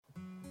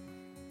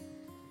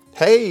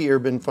Hey,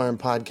 Urban Farm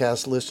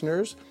Podcast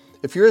listeners.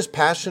 If you're as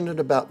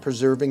passionate about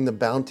preserving the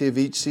bounty of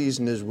each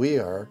season as we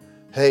are,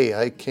 hey,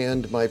 I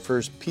canned my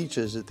first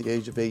peaches at the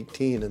age of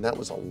 18, and that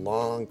was a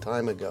long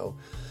time ago,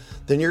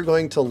 then you're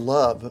going to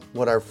love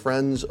what our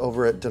friends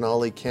over at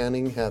Denali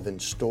Canning have in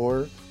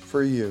store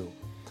for you.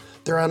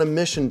 They're on a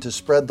mission to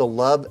spread the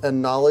love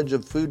and knowledge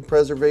of food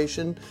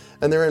preservation,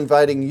 and they're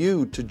inviting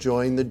you to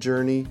join the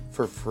journey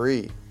for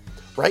free.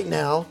 Right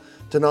now,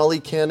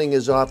 Denali Canning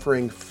is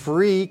offering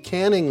free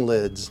canning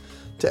lids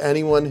to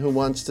anyone who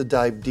wants to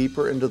dive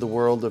deeper into the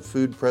world of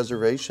food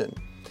preservation.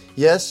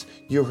 Yes,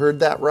 you heard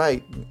that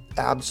right,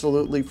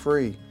 absolutely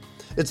free.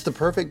 It's the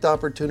perfect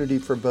opportunity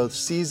for both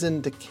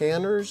seasoned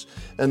canners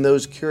and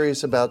those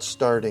curious about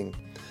starting.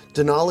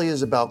 Denali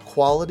is about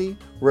quality,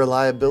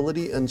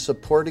 reliability, and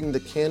supporting the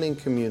canning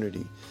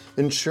community,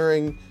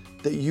 ensuring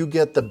that you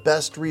get the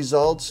best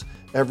results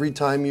every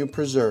time you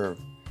preserve.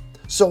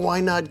 So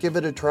why not give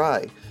it a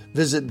try?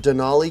 Visit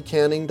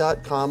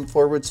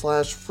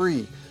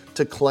denalicanning.com/free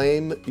to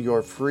claim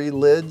your free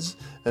lids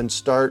and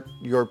start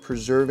your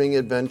preserving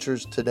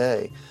adventures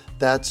today.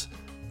 That's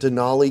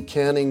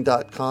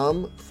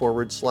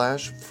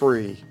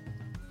denalicanning.com/free.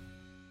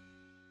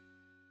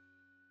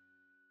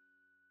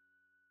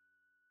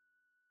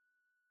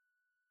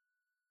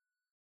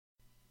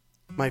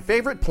 My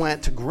favorite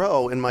plant to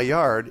grow in my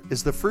yard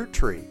is the fruit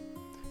tree,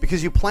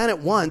 because you plant it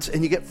once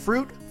and you get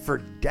fruit for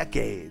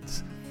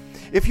decades.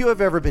 If you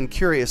have ever been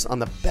curious on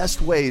the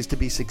best ways to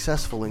be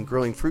successful in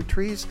growing fruit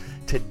trees,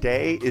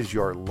 today is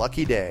your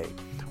lucky day.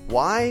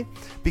 Why?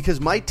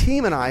 Because my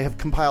team and I have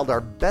compiled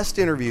our best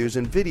interviews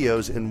and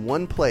videos in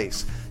one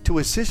place to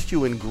assist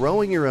you in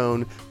growing your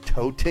own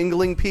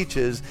toe-tingling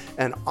peaches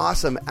and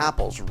awesome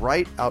apples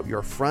right out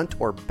your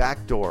front or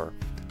back door.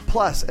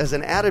 Plus, as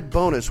an added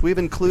bonus, we've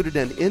included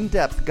an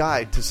in-depth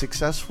guide to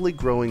successfully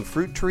growing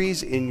fruit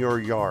trees in your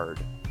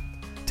yard.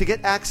 To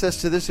get access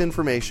to this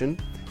information,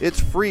 it's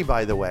free,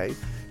 by the way.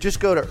 Just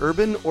go to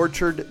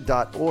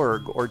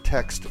urbanorchard.org or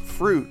text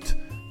FRUIT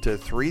to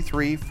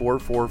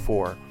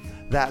 33444.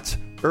 That's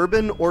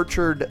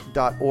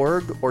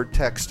urbanorchard.org or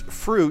text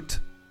FRUIT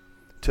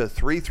to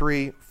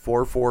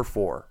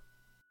 33444.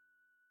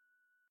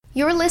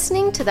 You're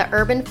listening to the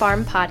Urban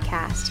Farm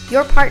Podcast,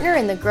 your partner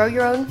in the Grow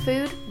Your Own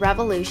Food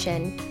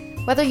revolution.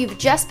 Whether you've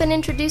just been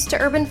introduced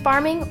to urban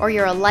farming or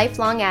you're a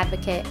lifelong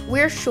advocate,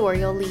 we're sure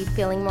you'll leave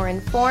feeling more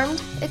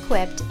informed,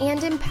 equipped,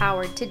 and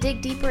empowered to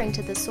dig deeper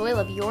into the soil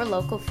of your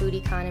local food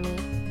economy.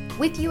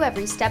 With you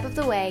every step of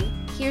the way,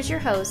 here's your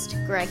host,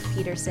 Greg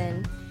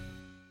Peterson.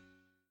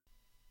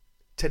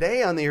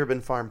 Today on the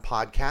Urban Farm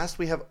Podcast,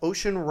 we have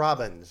Ocean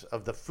Robbins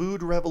of the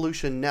Food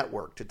Revolution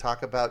Network to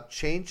talk about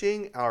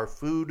changing our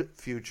food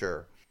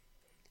future.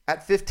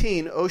 At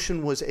 15,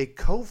 Ocean was a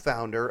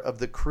co-founder of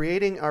the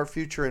Creating Our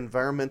Future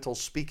Environmental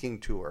Speaking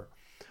Tour,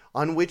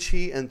 on which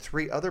he and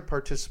 3 other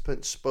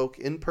participants spoke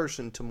in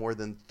person to more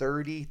than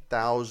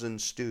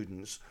 30,000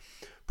 students,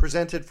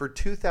 presented for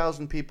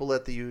 2,000 people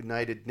at the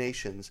United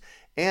Nations,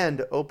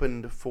 and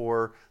opened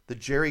for the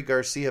Jerry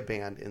Garcia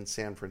Band in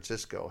San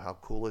Francisco. How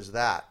cool is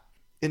that?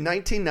 In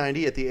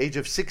 1990, at the age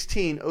of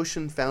 16,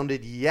 Ocean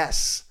founded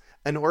Yes,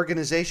 an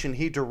organization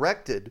he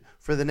directed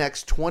for the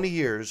next 20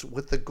 years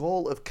with the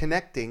goal of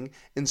connecting,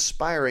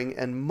 inspiring,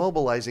 and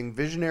mobilizing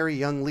visionary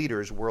young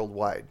leaders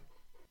worldwide.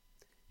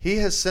 He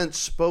has since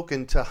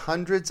spoken to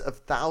hundreds of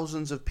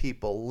thousands of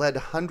people, led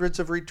hundreds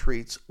of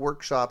retreats,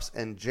 workshops,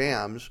 and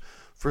jams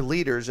for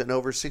leaders in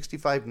over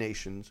 65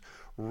 nations,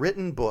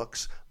 written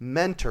books,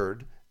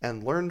 mentored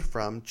and learned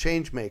from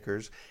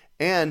changemakers,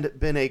 and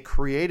been a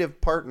creative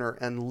partner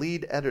and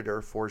lead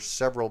editor for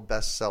several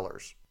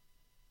bestsellers.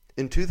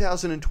 In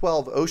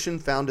 2012, Ocean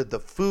founded the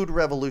Food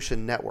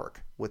Revolution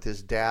Network with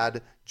his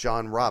dad,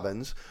 John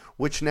Robbins,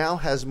 which now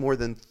has more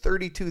than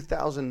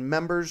 32,000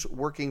 members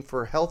working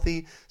for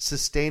healthy,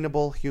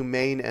 sustainable,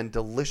 humane, and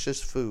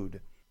delicious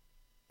food.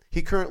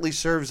 He currently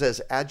serves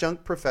as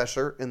adjunct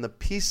professor in the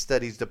Peace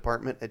Studies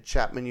Department at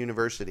Chapman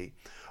University.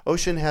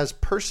 Ocean has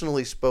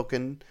personally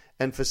spoken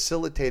and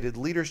facilitated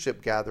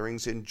leadership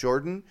gatherings in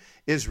Jordan,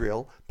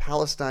 Israel,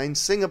 Palestine,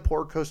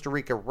 Singapore, Costa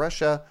Rica,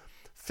 Russia,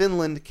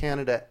 Finland,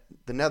 Canada,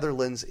 the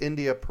Netherlands,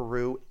 India,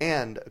 Peru,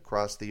 and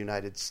across the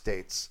United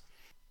States.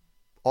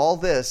 All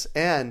this,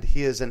 and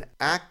he is an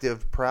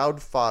active,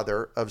 proud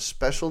father of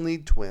special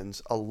need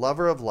twins, a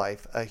lover of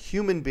life, a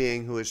human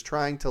being who is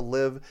trying to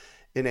live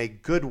in a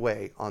good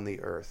way on the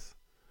earth.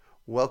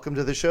 Welcome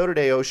to the show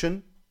today,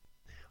 Ocean.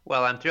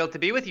 Well, I'm thrilled to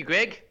be with you,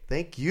 Greg.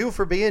 Thank you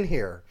for being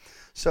here.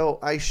 So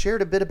I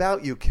shared a bit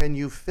about you. Can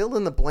you fill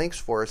in the blanks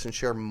for us and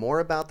share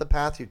more about the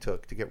path you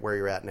took to get where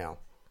you're at now?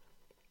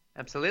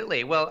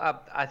 Absolutely. Well,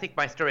 I think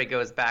my story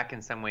goes back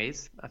in some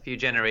ways, a few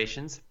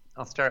generations.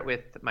 I'll start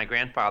with my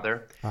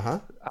grandfather,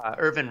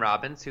 Irvin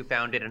Robbins, who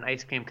founded an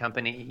ice cream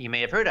company you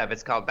may have heard of.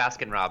 It's called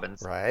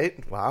Baskin-Robbins.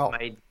 Right. Wow.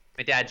 My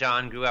dad,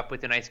 John, grew up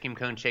with an ice cream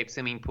cone-shaped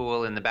swimming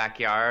pool in the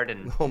backyard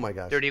and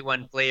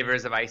 31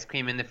 flavors of ice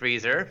cream in the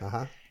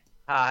freezer.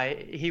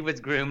 He was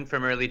groomed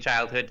from early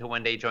childhood to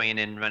one day join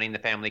in running the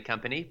family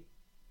company.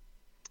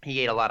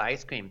 He ate a lot of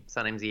ice cream.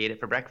 Sometimes he ate it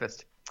for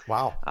breakfast.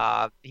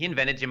 Wow. He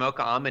invented Jamocha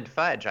almond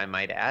fudge, I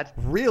might add.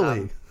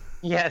 Really?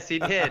 Yes, he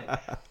did.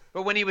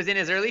 But when he was in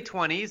his early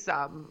 20s,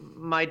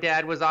 my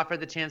dad was offered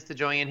the chance to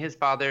join his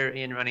father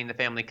in running the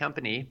family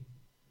company,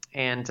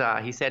 and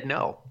he said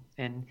no.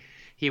 And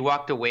he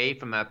walked away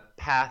from a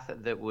path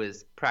that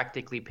was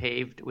practically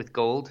paved with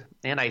gold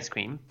and ice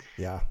cream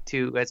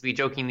to, as we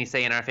jokingly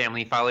say in our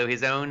family, follow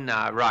his own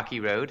rocky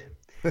road.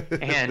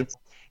 And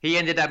he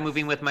ended up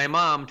moving with my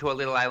mom to a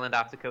little island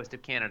off the coast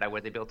of Canada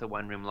where they built a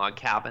one-room log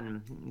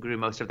cabin, grew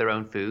most of their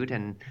own food,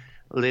 and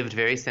lived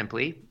very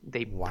simply.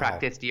 They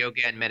practiced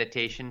yoga and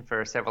meditation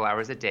for several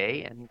hours a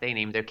day, and they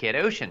named their kid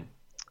Ocean.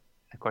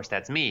 Of course,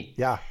 that's me.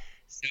 Yeah.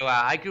 So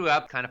I grew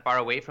up kind of far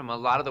away from a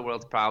lot of the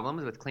world's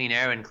problems with clean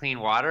air and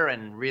clean water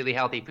and really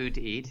healthy food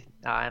to eat,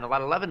 and a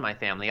lot of love in my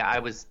family. I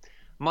was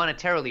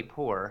monetarily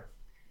poor,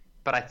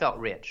 but I felt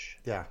rich.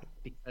 Yeah.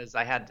 Because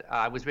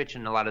I was rich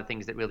in a lot of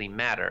things that really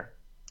matter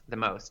the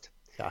most.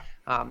 Yeah.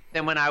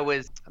 Then when I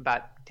was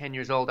about 10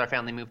 years old, our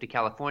family moved to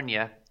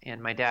California,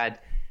 and my dad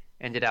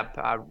ended up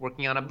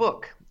working on a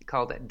book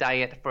called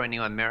Diet for a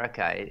New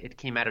America. It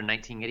came out in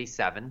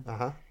 1987.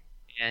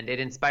 And it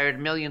inspired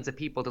millions of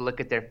people to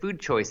look at their food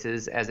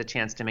choices as a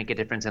chance to make a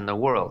difference in the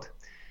world.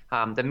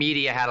 The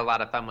media had a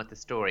lot of fun with the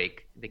story.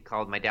 They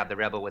called my dad the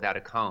rebel without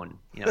a cone.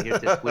 You know,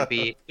 here's this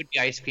would-be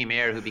ice cream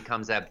heir who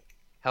becomes a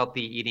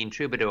healthy eating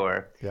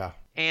troubadour. Yeah.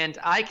 And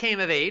I came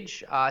of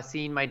age,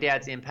 seeing my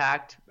dad's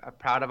impact,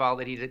 proud of all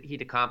that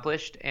he'd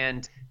accomplished,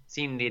 and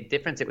seeing the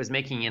difference it was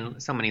making in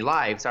so many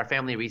lives. Our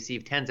family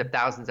received tens of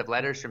thousands of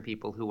letters from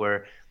people who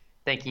were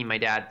thanking my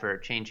dad for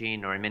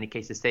changing, or in many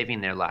cases,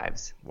 saving their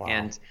lives. Wow.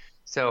 And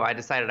so I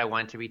decided I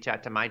wanted to reach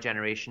out to my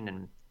generation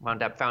and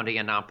wound up founding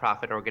a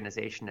nonprofit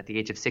organization at the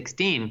age of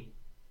 16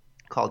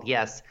 called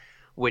Yes,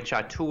 which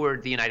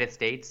toured the United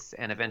States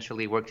and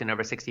eventually worked in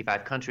over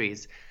 65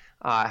 countries,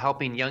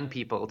 helping young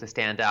people to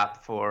stand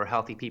up for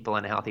healthy people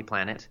and a healthy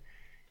planet.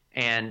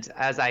 And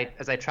as I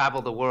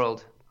traveled the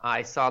world,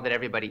 I saw that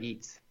everybody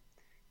eats,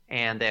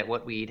 and that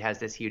what we eat has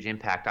this huge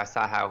impact. I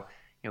saw how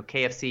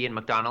KFC and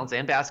McDonald's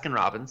and Baskin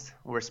Robbins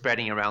were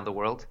spreading around the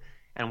world,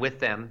 and with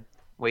them,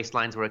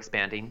 waistlines were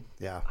expanding.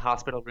 Yeah.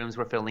 Hospital rooms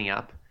were filling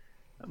up.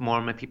 More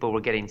and more people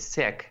were getting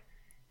sick.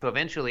 So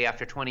eventually,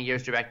 after 20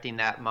 years directing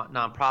that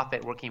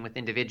nonprofit, working with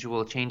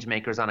individual change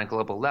makers on a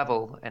global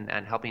level and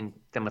helping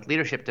them with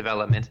leadership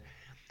development,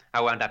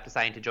 I wound up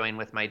deciding to join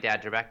with my dad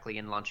directly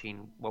in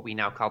launching what we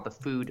now call the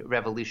Food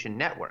Revolution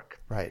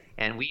Network. Right.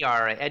 And we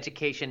are an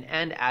education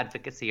and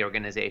advocacy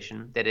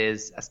organization that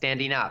is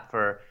standing up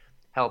for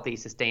healthy,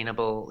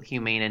 sustainable,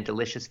 humane, and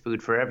delicious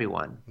food for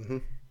everyone. Mm-hmm.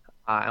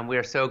 And we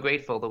are so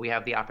grateful that we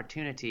have the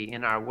opportunity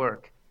in our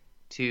work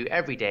to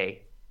every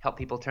day help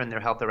people turn their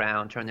health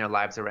around, turn their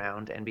lives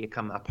around, and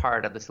become a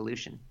part of the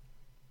solution.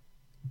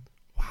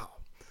 Wow.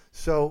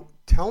 So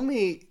tell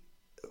me,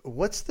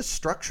 what's the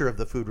structure of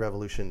the Food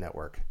Revolution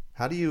Network?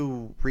 How do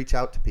you reach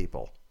out to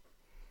people?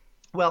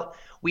 Well,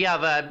 we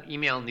have an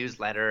email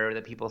newsletter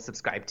that people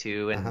subscribe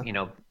to, and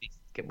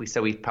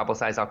we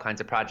publicize all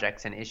kinds of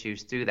projects and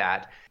issues through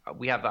that.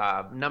 We have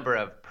a number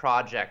of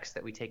projects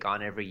that we take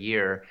on every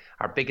year.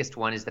 Our biggest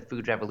one is the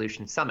Food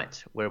Revolution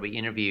Summit, where we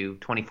interview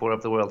 24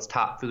 of the world's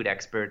top food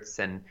experts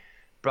and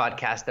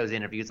broadcast those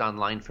interviews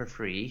online for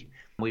free.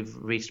 We've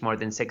reached more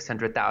than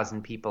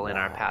 600,000 people in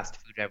our past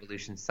Food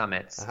Revolution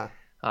Summits,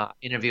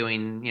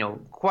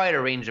 interviewing quite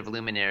a range of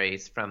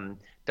luminaries, from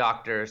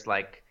doctors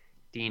like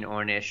Dean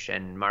Ornish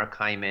and Mark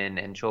Hyman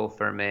and Joel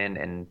Furman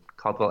and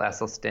Caldwell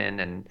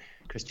Esselstyn and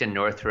Christian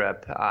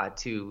Northrup,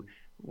 to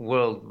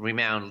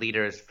world-renowned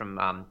leaders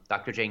from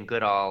Dr. Jane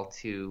Goodall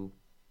to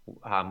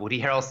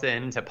Woody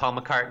Harrelson to Paul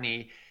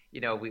McCartney.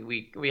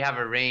 We have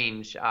a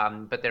range,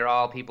 but they're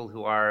all people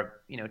who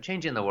are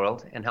changing the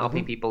world and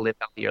helping people live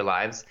healthier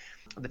lives.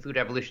 The Food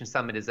Revolution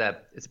Summit is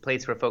a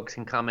place where folks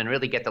can come and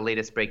really get the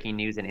latest breaking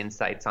news and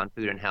insights on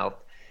food and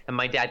health. And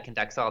my dad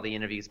conducts all the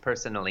interviews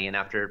personally, and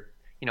after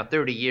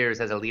 30 years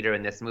as a leader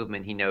in this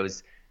movement, he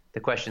knows the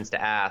questions to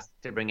ask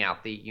to bring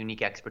out the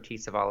unique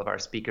expertise of all of our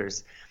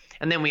speakers.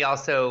 And then we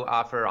also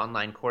offer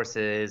online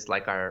courses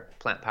like our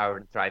Plant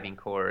Powered and Thriving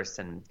course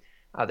and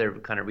other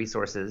kind of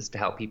resources to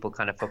help people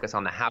kind of focus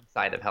on the how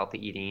side of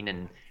healthy eating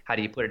and how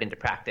do you put it into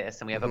practice.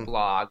 And we have a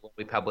blog where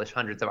we publish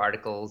hundreds of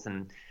articles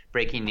and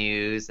breaking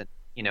news and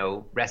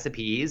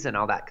recipes and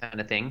all that kind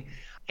of thing.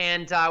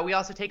 And we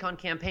also take on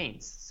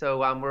campaigns. So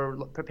we're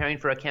preparing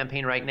for a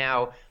campaign right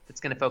now that's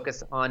going to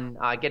focus on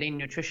getting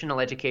nutritional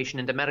education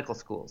into medical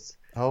schools.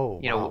 Oh,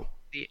 wow.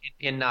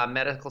 In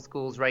medical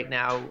schools right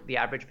now, the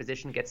average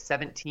physician gets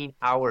 17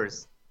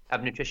 hours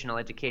of nutritional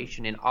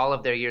education in all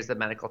of their years of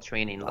medical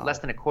training. Wow. Less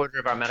than a quarter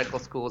of our medical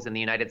schools in the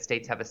United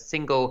States have a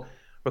single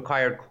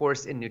required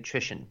course in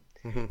nutrition.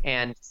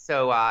 And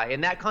so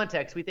in that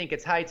context, we think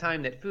it's high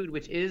time that food,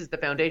 which is the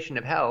foundation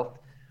of health,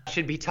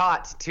 should be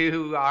taught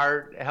to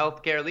our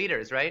healthcare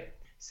leaders, right?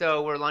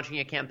 So we're launching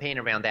a campaign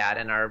around that,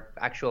 and our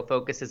actual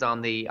focus is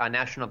on the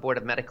National Board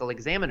of Medical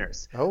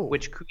Examiners,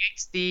 which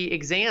creates the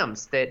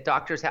exams that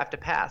doctors have to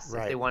pass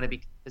if they want to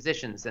be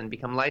physicians and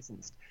become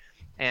licensed.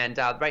 And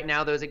right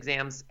now, those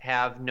exams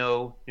have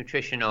no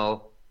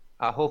nutritional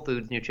whole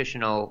foods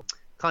nutritional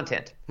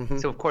content. Mm-hmm.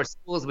 So of course,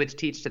 schools which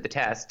teach to the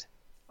test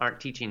aren't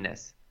teaching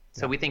this.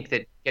 So we think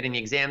that getting the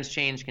exams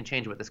changed can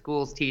change what the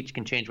schools teach,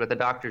 can change what the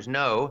doctors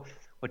know,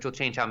 which will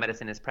change how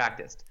medicine is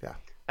practiced. Yeah.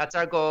 That's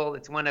our goal.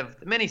 It's one of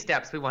the many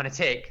steps we want to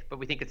take, but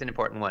we think it's an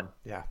important one.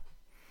 Yeah.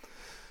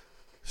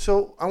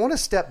 So I want to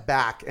step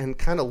back and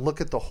kind of look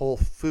at the whole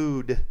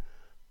food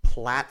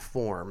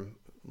platform,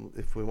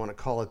 if we want to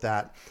call it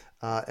that.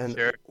 And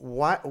Sure.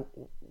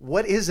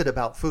 What is it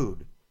about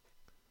food?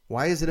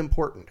 Why is it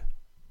important?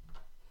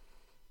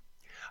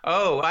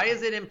 Oh, why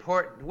is it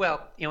important?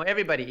 Well,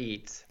 everybody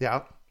eats.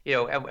 Yeah.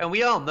 And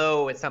we all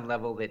know at some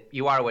level that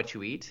you are what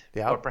you eat,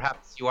 Yeah. or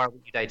perhaps you are what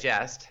you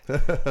digest,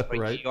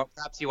 Right. or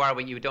perhaps you are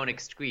what you don't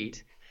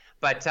excrete.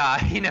 But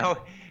in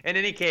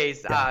any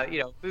case,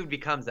 food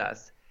becomes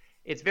us.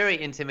 It's very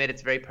intimate.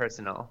 It's very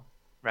personal,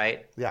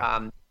 right?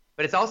 Yeah.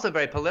 But it's also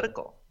very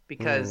political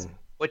because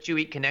what you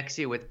eat connects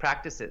you with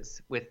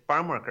practices, with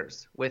farm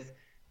workers, with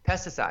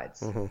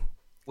pesticides,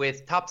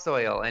 with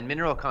topsoil and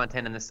mineral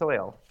content in the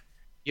soil.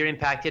 You're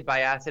impacted by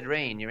acid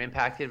rain. You're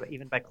impacted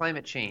even by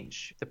climate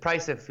change. The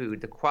price of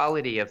food, the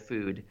quality of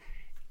food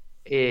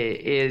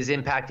is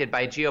impacted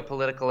by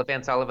geopolitical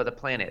events all over the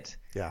planet.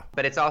 Yeah.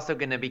 But it's also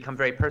going to become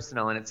very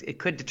personal, and it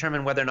could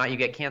determine whether or not you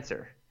get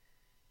cancer.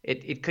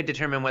 It could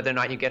determine whether or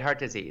not you get heart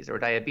disease or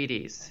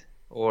diabetes,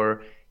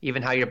 or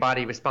even how your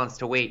body responds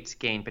to weight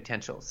gain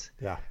potentials.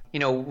 Yeah.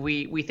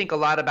 We think a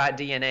lot about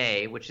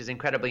DNA, which is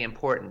incredibly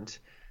important,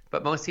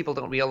 but most people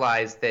don't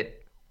realize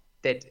that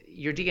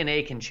your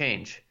DNA can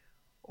change,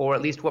 or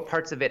at least what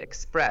parts of it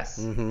express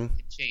can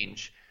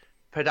change,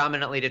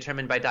 predominantly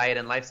determined by diet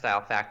and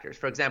lifestyle factors.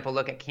 For example,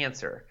 look at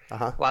cancer.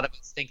 A lot of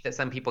us think that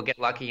some people get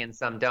lucky and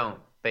some don't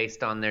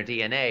based on their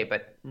DNA,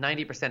 but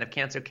 90% of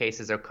cancer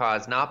cases are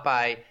caused not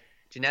by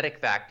genetic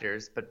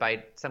factors, but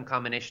by some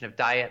combination of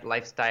diet,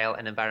 lifestyle,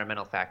 and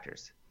environmental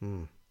factors.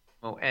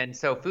 And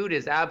so food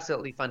is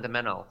absolutely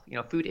fundamental.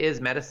 Food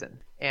is medicine,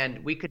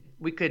 and we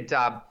could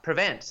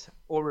prevent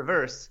or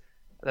reverse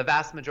the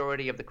vast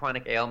majority of the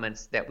chronic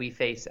ailments that we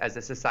face as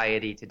a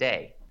society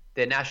today.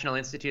 The National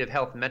Institute of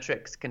Health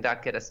Metrics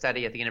conducted a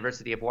study at the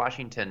University of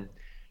Washington.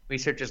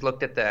 Researchers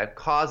looked at the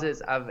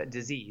causes of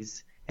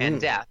disease and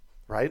death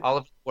all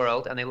over the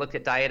world, and they looked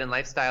at diet and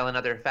lifestyle and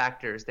other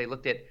factors. They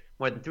looked at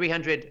more than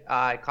 300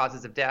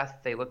 causes of death.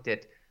 They looked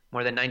at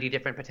more than 90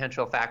 different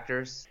potential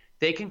factors.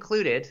 They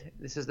concluded,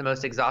 this is the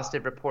most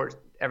exhaustive report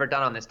ever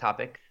done on this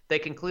topic, they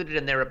concluded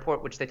in their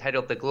report, which they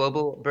titled The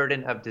Global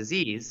Burden of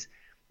Disease,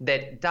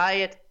 that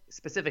diet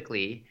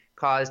specifically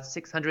caused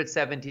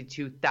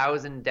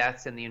 672,000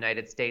 deaths in the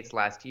United States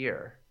last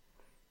year.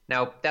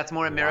 Now, that's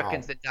more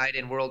Americans that died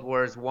in World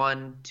Wars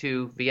I,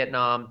 II,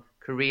 Vietnam,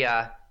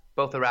 Korea,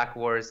 both Iraq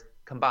wars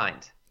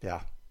combined.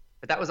 Yeah.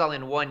 But that was all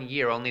in 1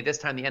 year, only this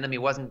time the enemy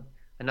wasn't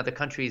another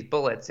country's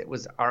bullets, it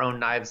was our own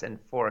knives and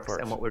forks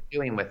and what we're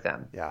doing with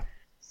them. Yeah.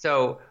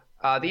 So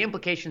the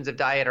implications of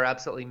diet are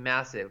absolutely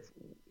massive.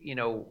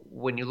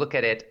 When you look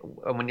at it,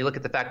 when you look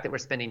at the fact that we're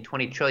spending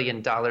 $20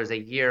 trillion a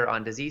year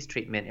on disease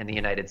treatment in the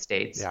United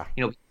States,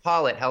 we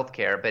call it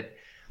healthcare, but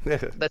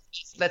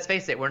let's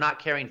face it, we're not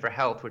caring for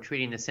health. We're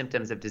treating the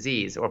symptoms of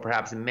disease, or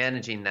perhaps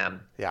managing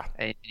them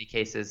in many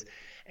cases.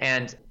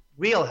 And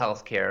real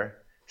healthcare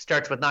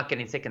starts with not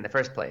getting sick in the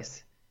first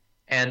place.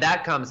 And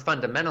that comes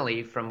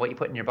fundamentally from what you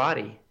put in your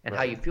body and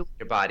how you fuel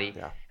your body.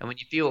 Yeah. And when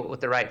you fuel it with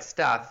the right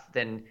stuff,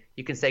 then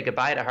you can say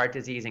goodbye to heart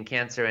disease and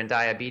cancer and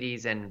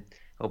diabetes and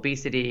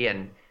obesity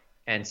and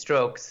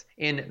strokes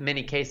in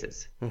many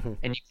cases. And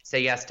you can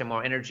say yes to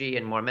more energy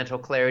and more mental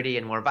clarity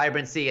and more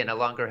vibrancy and a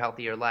longer,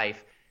 healthier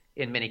life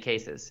in many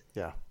cases.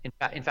 Yeah.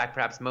 In fact,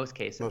 perhaps most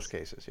cases. Most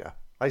cases, yeah.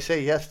 I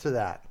say yes to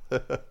that.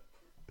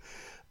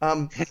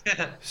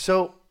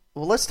 So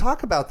let's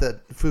talk about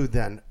the food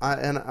then.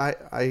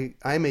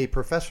 I'm a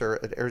professor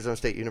at Arizona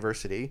State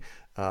University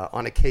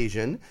on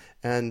occasion,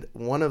 and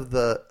one of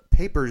the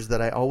papers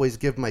that I always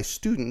give my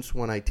students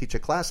when I teach a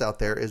class out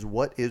there is,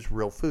 what is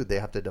real food? They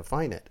have to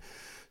define it.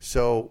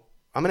 So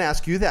I'm going to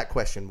ask you that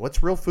question.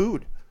 What's real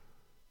food?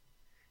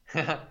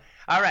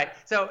 All right.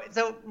 So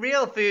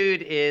real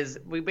food is,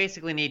 we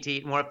basically need to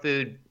eat more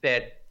food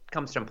that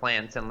comes from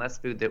plants and less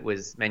food that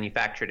was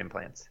manufactured in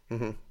plants.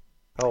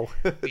 Oh,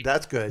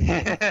 that's good.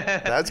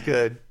 That's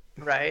good.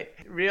 Right.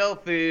 Real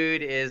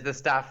food is the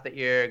stuff that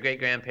your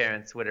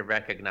great-grandparents would have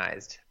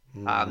recognized.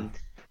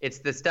 It's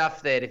the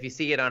stuff that if you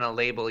see it on a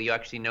label, you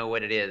actually know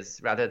what it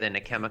is, rather than a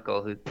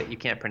chemical that you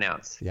can't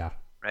pronounce. Yeah.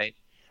 Right.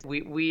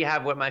 We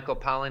have what Michael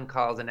Pollan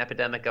calls an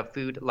epidemic of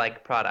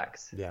food-like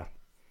products. Yeah.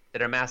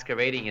 That are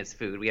masquerading as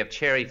food. We have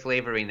cherry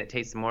flavoring that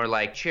tastes more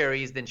like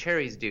cherries than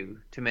cherries do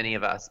to many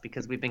of us,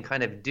 because we've been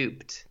kind of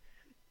duped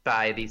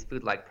by these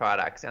food-like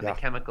products and the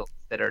chemicals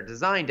that are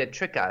designed to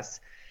trick us.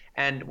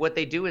 And what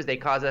they do is they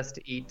cause us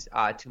to eat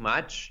too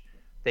much.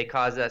 They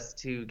cause us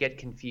to get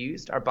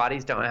confused. Our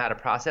bodies don't know how to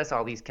process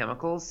all these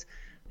chemicals,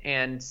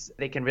 and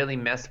they can really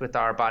mess with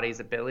our body's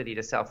ability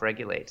to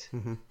self-regulate.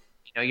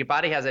 Your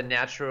body has a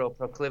natural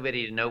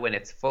proclivity to know when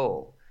it's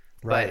full.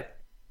 Right. But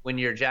when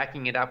you're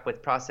jacking it up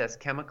with processed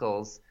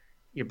chemicals,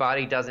 your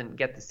body doesn't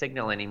get the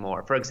signal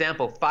anymore. For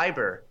example,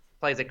 fiber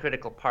plays a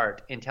critical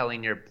part in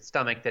telling your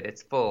stomach that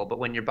it's full. But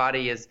when your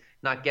body is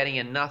not getting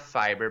enough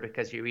fiber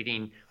because you're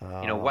eating,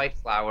 white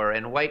flour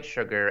and white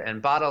sugar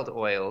and bottled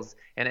oils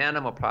and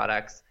animal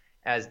products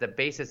as the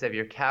basis of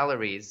your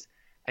calories,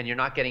 and you're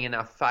not getting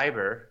enough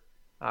fiber,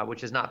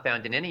 which is not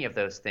found in any of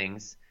those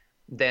things,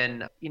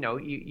 then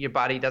your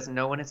body doesn't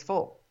know when it's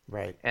full.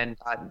 Right. And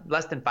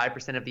less than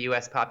 5% of the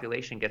U.S.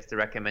 population gets the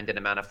recommended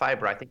amount of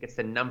fiber. I think it's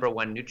the number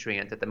one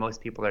nutrient that the most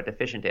people are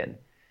deficient in.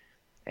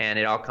 And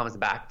it all comes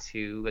back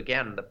to,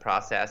 again, the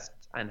processed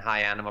and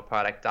high animal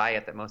product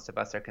diet that most of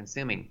us are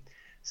consuming.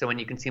 So when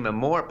you consume a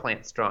more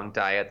plant-strong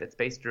diet that's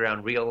based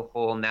around real,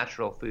 whole,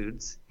 natural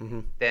foods,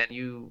 then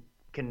you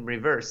can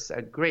reverse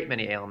a great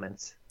many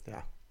ailments.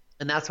 Yeah.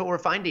 And that's what we're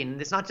finding.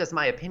 It's not just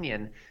my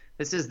opinion.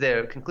 This is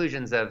the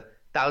conclusions of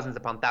thousands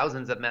upon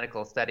thousands of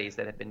medical studies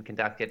that have been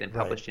conducted and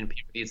published in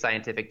peer-reviewed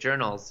scientific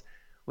journals,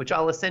 which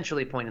all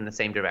essentially point in the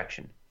same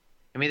direction.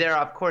 I mean, there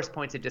are, of course,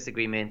 points of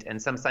disagreement, and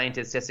some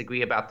scientists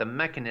disagree about the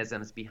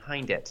mechanisms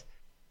behind it.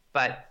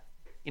 But,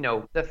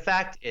 the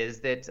fact is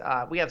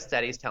that we have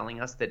studies telling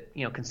us that,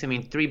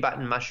 consuming 3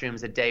 button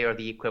mushrooms a day or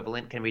the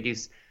equivalent can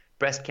reduce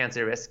breast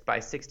cancer risk by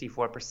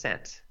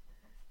 64%.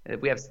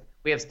 We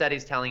have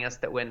studies telling us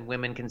that when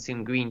women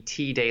consume green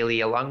tea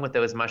daily along with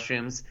those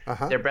mushrooms,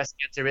 their breast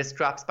cancer risk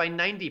drops by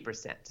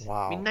 90%.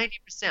 Wow. I mean,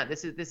 90%.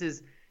 This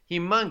is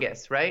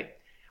humongous, right?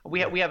 We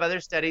have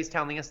other studies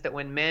telling us that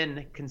when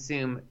men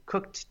consume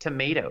cooked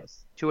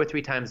tomatoes 2 or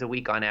 3 times a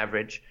week on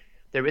average,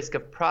 the risk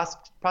of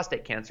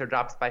prostate cancer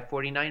drops by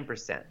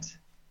 49%.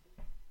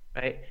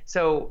 Right?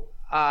 So,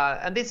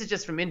 and this is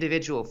just from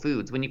individual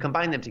foods. When you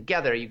combine them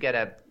together, you get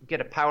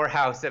a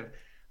powerhouse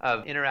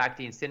of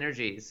interacting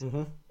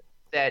synergies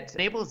that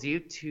enables you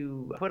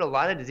to put a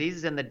lot of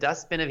diseases in the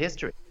dustbin of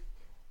history.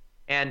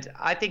 And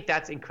I think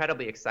that's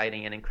incredibly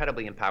exciting and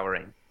incredibly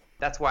empowering.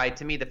 That's why,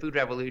 to me, the food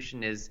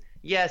revolution is,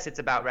 yes, it's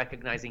about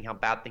recognizing how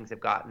bad things have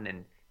gotten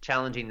and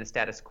challenging the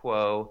status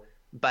quo,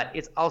 but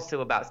it's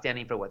also about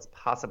standing for what's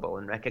possible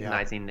and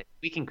recognizing that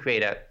we can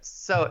create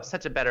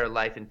such a better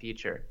life and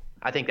future.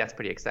 I think that's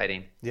pretty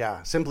exciting.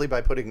 Yeah, simply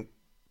by putting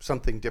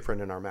something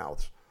different in our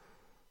mouths.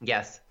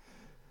 Yes.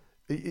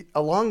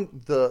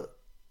 Along the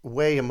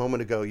way a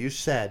moment ago, you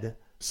said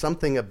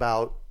something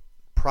about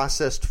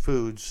processed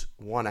foods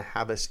want to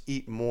have us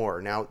eat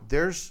more. Now,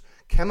 there's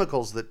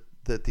chemicals that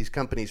these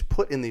companies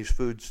put in these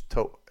foods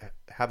to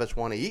have us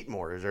want to eat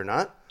more, is there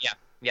not?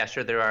 Yeah,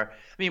 sure there are.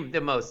 I mean,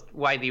 the most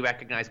widely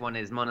recognized one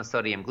is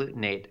monosodium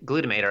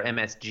glutamate or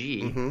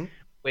MSG,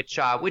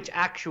 which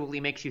actually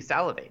makes you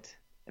salivate.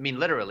 I mean,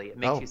 literally, it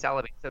makes you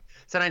salivate. So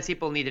sometimes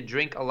people need to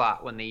drink a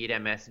lot when they eat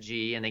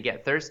MSG and they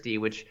get thirsty,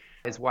 which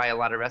is why a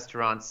lot of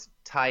restaurants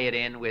tie it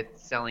in with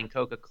selling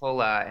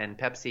Coca-Cola and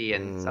Pepsi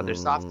and other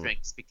soft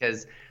drinks,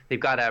 because they've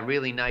got a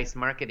really nice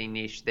marketing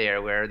niche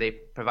there where they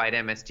provide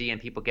MSG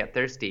and people get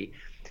thirsty.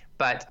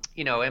 But,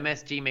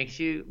 MSG makes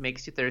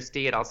you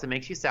thirsty. It also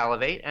makes you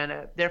salivate,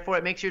 and therefore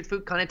it makes your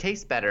food kind of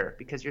taste better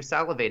because you're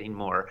salivating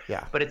more.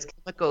 Yeah. But it's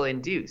chemical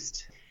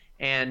induced.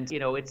 And,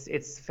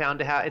 it's found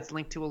to have, it's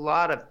linked to a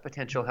lot of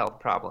potential health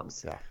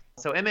problems. Yeah.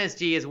 So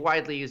MSG is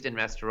widely used in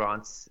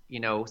restaurants.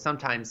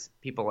 Sometimes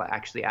people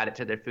actually add it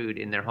to their food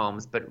in their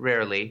homes, but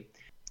rarely.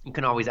 You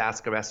can always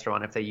ask a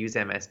restaurant if they use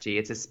MSG.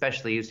 It's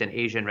especially used in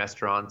Asian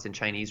restaurants and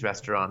Chinese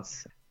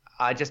restaurants.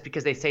 Just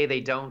because they say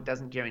they don't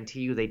doesn't guarantee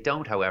you they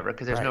don't, however,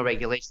 because there's no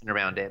regulation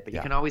around it. But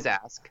you can always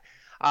ask.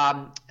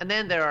 And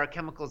then there are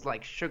chemicals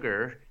like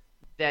sugar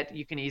that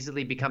you can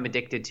easily become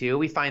addicted to.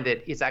 We find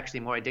that it's actually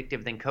more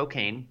addictive than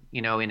cocaine,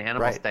 in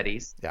animal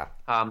studies. Yeah.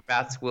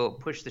 Rats will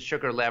push the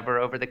sugar lever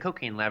over the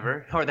cocaine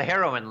lever or the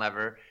heroin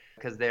lever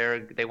because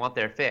they want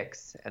their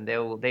fix, and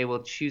they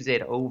will choose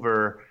it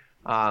over.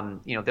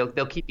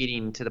 They'll keep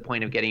eating to the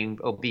point of getting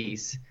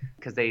obese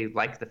because they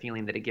like the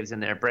feeling that it gives in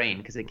their brain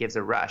because it gives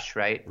a rush,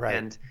 right?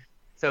 And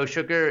so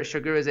sugar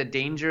is a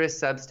dangerous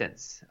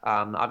substance.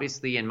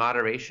 Obviously, in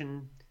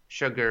moderation,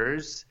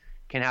 sugars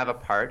can have a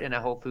part in a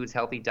whole foods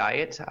healthy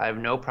diet. I have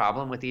no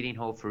problem with eating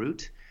whole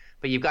fruit,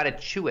 but you've got to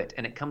chew it,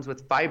 and it comes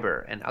with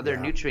fiber and other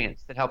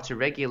nutrients that help to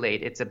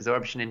regulate its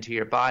absorption into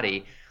your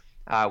body.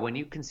 When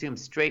you consume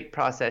straight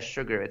processed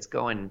sugar,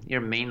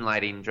 you're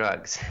mainlining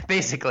drugs,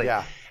 basically.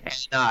 Yeah.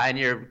 And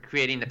you're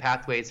creating the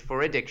pathways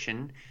for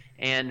addiction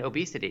and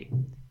obesity,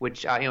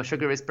 which,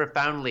 sugar is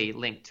profoundly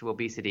linked to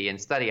obesity in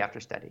study after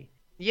study.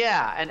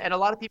 Yeah, and a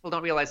lot of people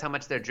don't realize how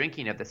much they're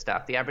drinking of this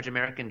stuff. The average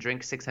American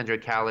drinks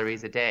 600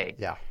 calories a day.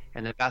 Yeah.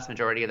 And the vast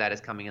majority of that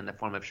is coming in the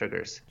form of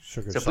sugars.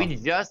 So if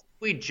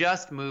we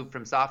just move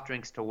from soft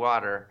drinks to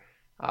water,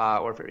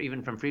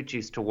 even from fruit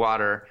juice to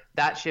water,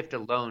 that shift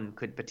alone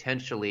could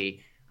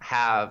potentially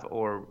have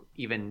or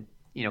even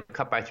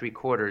cut by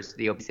 3/4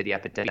 the obesity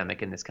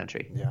epidemic in this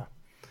country. Yeah.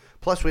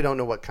 Plus, we don't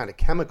know what kind of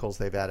chemicals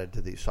they've added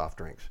to these soft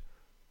drinks.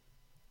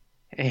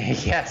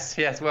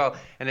 Yes. Well,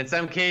 and in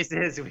some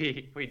cases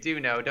we do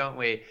know, don't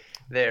we?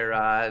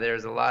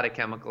 There's a lot of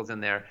chemicals in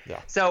there. Yeah.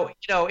 So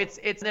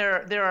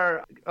there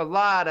are a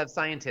lot of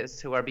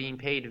scientists who are being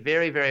paid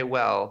very, very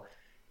well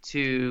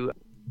to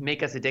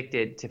make us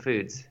addicted to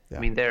foods. Yeah. I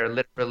mean,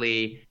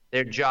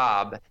 their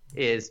job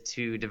is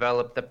to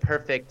develop the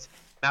perfect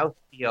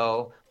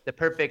mouthfeel, the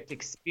perfect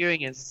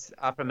experience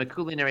from a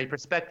culinary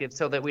perspective,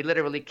 so that we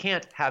literally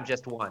can't have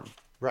just one.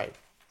 Right.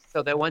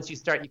 So that once you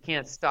start, you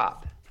can't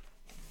stop.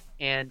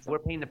 And we're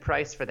paying the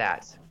price for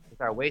that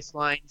with our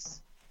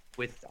waistlines,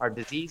 with our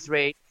disease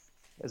rates,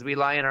 as we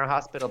lie in our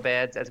hospital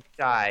beds, as we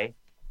die.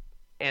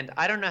 And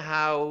I don't know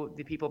how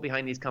the people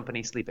behind these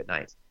companies sleep at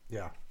night.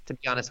 Yeah. To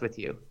be honest with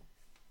you,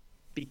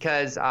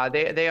 because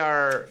they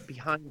are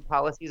behind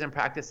policies and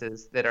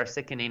practices that are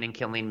sickening and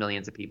killing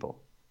millions of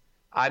people.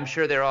 I'm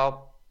sure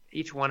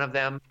each one of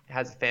them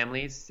has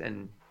families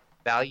and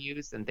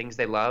values and things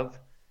they love,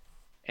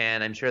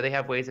 and I'm sure they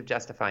have ways of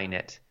justifying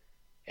it.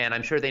 And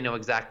I'm sure they know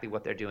exactly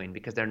what they're doing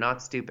because they're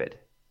not stupid.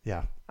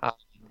 Yeah.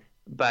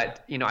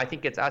 But, I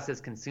think it's us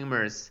as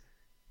consumers,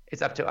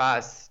 it's up to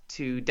us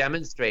to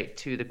demonstrate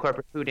to the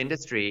corporate food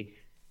industry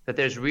that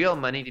there's real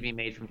money to be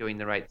made from doing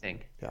the right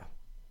thing. Yeah.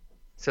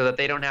 So that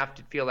they don't have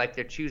to feel like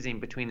they're choosing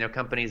between their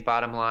company's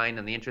bottom line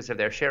and the interests of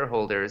their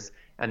shareholders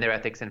and their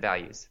ethics and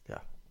values. Yeah.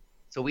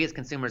 So we as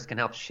consumers can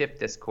help shift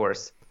this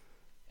course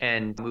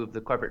and move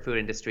the corporate food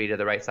industry to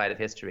the right side of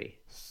history.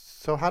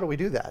 So how do we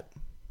do that?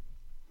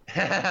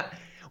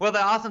 Well,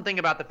 the awesome thing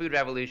about the food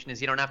revolution is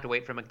you don't have to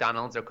wait for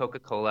McDonald's or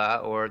Coca-Cola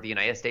or the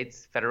United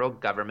States federal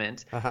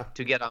government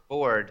to get on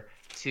board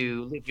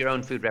to live your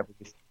own food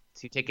revolution,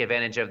 to take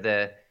advantage of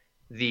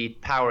the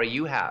power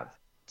you have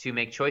to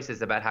make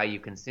choices about how you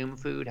consume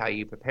food, how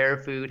you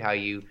prepare food, how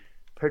you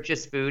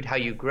purchase food, how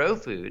you grow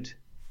food,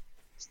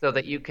 so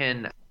that you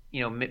can,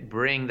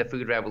 bring the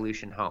food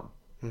revolution home,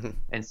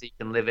 and so you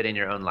can live it in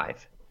your own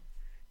life.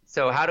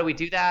 So how do we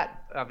do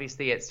that?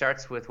 Obviously, it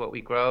starts with what we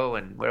grow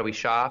and where we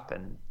shop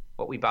and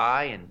what we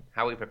buy and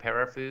how we prepare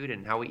our food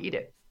and how we eat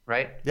it,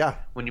 right? Yeah.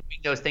 When you bring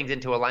those things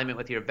into alignment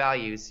with your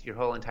values, your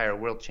whole entire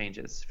world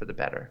changes for the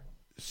better.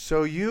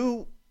 So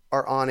you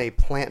are on a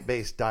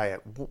plant-based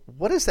diet.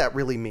 What does that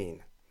really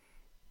mean?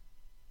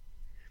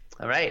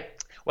 All right.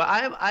 Well,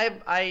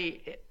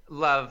 I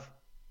love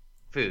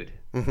food.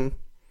 Mm-hmm.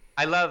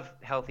 I love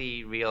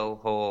healthy, real,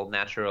 whole,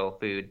 natural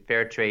food,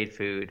 fair trade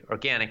food,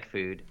 organic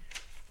food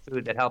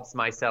that helps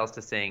my cells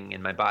to sing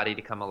and my body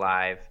to come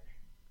alive,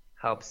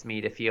 helps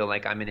me to feel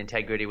like I'm in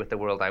integrity with the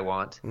world I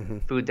want,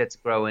 food that's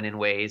grown in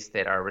ways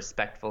that are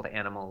respectful to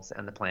animals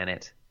and the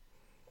planet.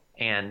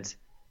 And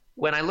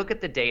when I look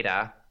at the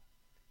data,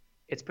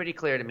 it's pretty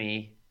clear to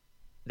me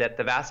that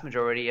the vast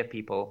majority of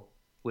people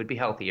would be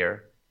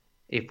healthier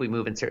if we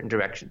move in certain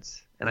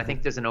directions. And I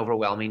think there's an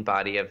overwhelming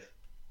body of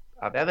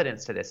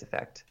evidence to this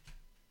effect.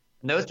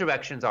 And those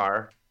directions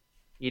are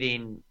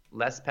eating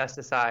less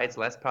pesticides,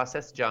 less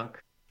processed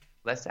junk,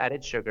 less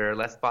added sugar,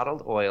 less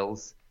bottled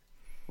oils,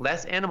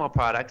 less animal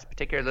products,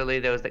 particularly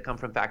those that come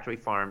from factory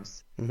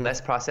farms,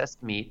 less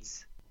processed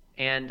meats,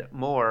 and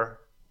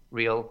more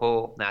real,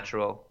 whole,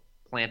 natural,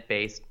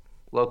 plant-based,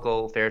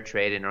 local, fair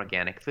trade, and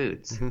organic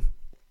foods.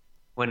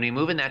 When we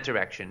move in that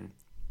direction,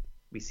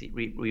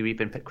 we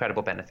reap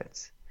incredible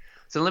benefits.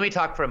 So let me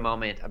talk for a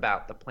moment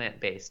about the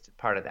plant-based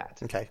part of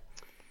that.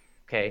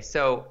 Okay.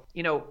 So,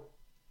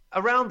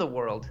 around the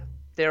world,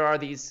 there are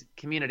these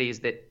communities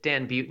that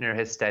Dan Buettner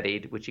has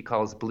studied, which he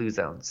calls blue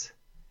zones.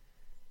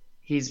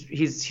 He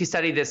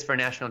studied this for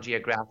National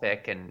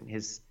Geographic, and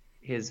his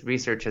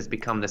research has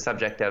become the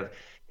subject of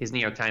his New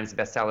York Times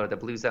bestseller, The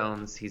Blue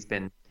Zones. He's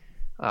been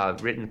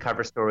written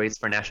cover stories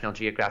for National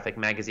Geographic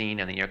magazine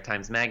and the New York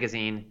Times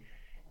magazine.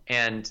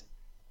 And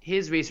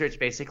his research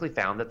basically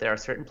found that there are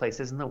certain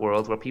places in the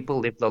world where people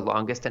live the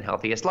longest and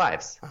healthiest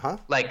lives,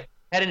 like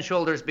head and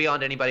shoulders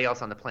beyond anybody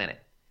else on the planet.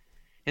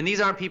 And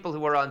these aren't people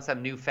who are on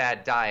some new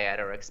fad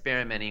diet or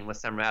experimenting with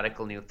some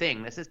radical new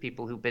thing. This is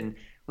people who've been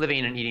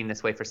living and eating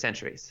this way for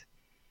centuries.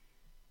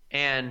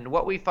 And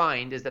what we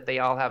find is that they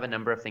all have a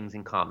number of things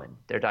in common.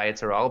 Their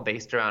diets are all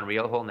based around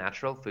real, whole,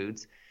 natural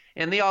foods,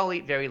 and they all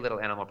eat very little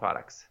animal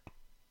products.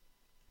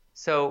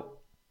 So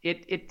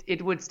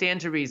it would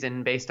stand to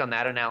reason, based on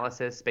that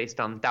analysis, based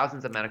on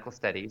thousands of medical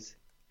studies,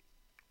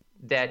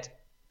 that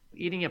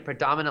eating a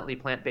predominantly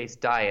plant-based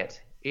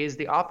diet is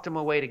the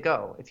optimal way to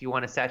go if you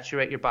want to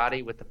saturate your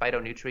body with the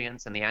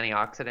phytonutrients and the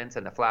antioxidants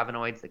and the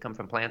flavonoids that come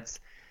from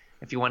plants,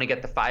 if you want to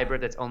get the fiber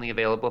that's only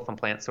available from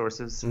plant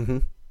sources,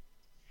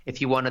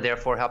 if you want to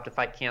therefore help to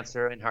fight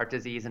cancer and heart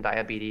disease and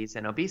diabetes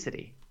and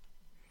obesity.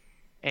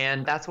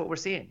 And that's what we're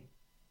seeing.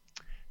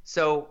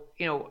 So,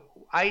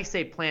 I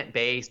say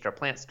plant-based or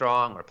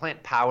plant-strong or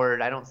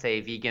plant-powered. I don't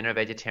say vegan or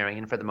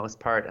vegetarian for the most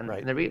part. And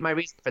my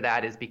reason for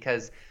that is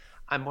because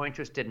I'm more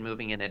interested in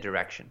moving in a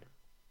direction.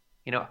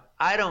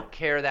 I don't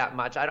care that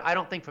much. I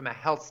don't think from a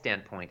health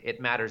standpoint it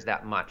matters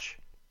that much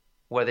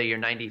whether you're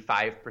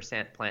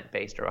 95%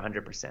 plant-based or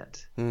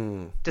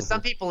 100%. To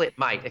some people it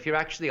might. If you're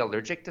actually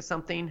allergic to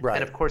something,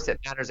 then of course it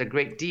matters a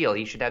great deal.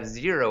 You should have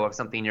 0 of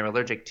something you're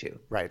allergic to.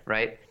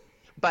 Right?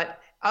 But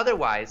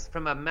otherwise,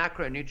 from a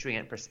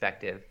macronutrient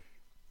perspective,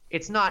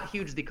 it's not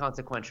hugely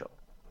consequential.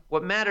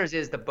 What matters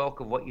is the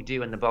bulk of what you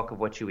do and the bulk of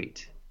what you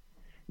eat.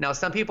 Now,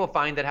 some people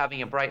find that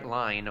having a bright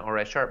line or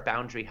a sharp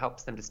boundary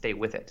helps them to stay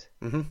with it.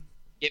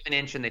 give an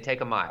inch and they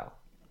take a mile.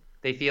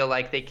 They feel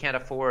like they can't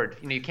afford,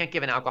 you can't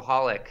give an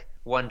alcoholic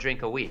one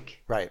drink a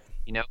week. Right.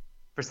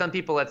 For some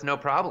people, that's no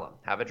problem.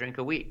 Have a drink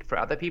a week. For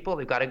other people,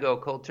 they've got to go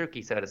cold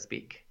turkey, so to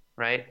speak.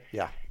 Right.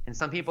 Yeah. And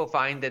some people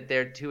find that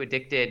they're too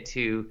addicted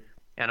to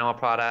animal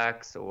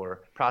products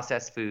or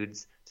processed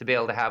foods to be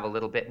able to have a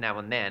little bit now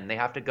and then. They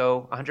have to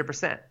go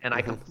 100%. And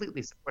I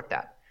completely support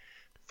that.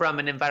 From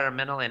an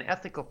environmental and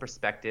ethical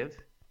perspective,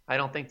 I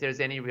don't think there's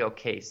any real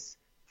case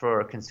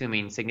for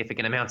consuming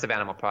significant amounts of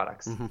animal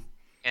products.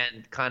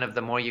 And kind of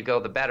the more you go,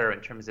 the better,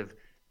 in terms of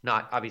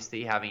not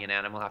obviously having an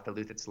animal have to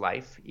lose its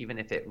life, even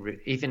if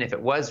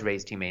it was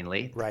raised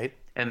humanely. Right.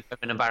 And from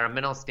an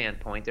environmental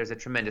standpoint, there's a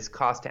tremendous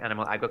cost to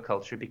animal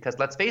agriculture because,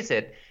 let's face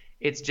it,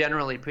 it's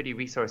generally pretty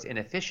resource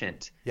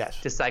inefficient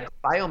to cycle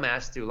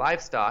biomass through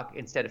livestock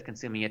instead of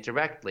consuming it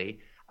directly,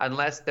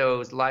 unless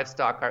those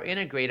livestock are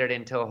integrated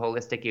into a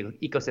holistic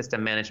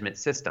ecosystem management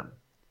system.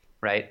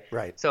 Right.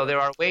 So there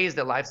are ways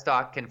that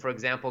livestock can, for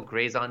example,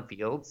 graze on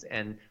fields,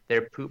 and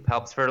their poop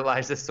helps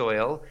fertilize the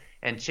soil.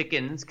 And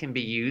chickens can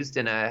be used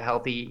in a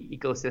healthy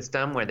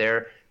ecosystem where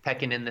they're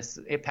pecking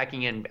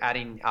and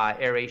adding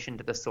aeration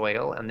to the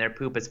soil, and their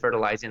poop is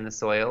fertilizing the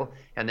soil,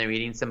 and they're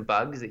eating some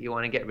bugs that you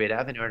want to get rid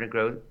of in order to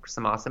grow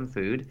some awesome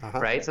food.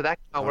 Right. So that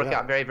can all work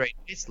out very, very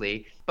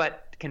nicely.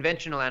 But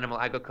conventional animal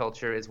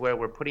agriculture is where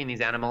we're putting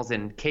these animals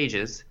in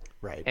cages.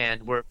 Right.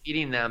 And we're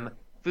feeding them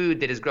food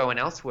that is growing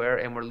elsewhere,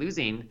 and we're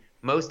losing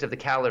most of the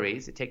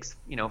calories. It takes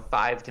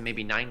 5 to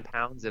maybe 9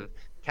 pounds of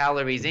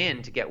calories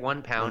in to get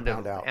 1 pound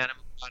of out.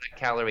 animal product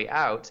calorie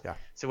out. Yeah.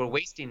 So we're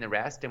wasting the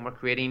rest, and we're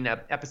creating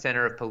an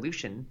epicenter of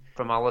pollution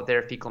from all of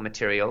their fecal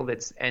material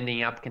that's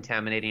ending up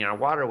contaminating our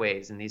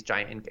waterways and these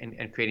giant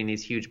and creating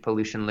these huge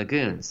pollution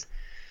lagoons.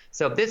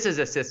 So this is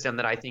a system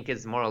that I think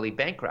is morally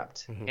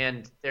bankrupt,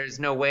 and there's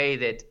no way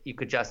that you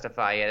could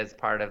justify it as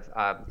part of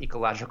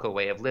ecological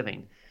way of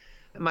living.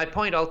 My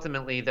point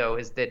ultimately, though,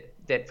 is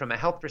that from a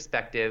health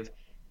perspective,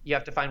 you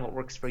have to find what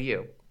works for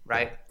you,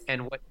 right?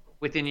 And what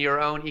within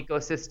your own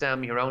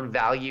ecosystem, your own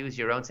values,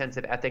 your own sense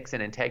of ethics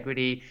and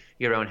integrity,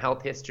 your own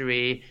health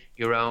history,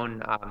 your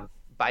own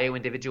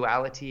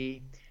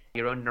bio-individuality,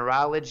 your own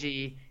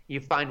neurology, you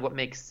find what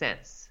makes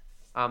sense.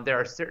 There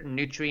are certain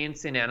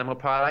nutrients in animal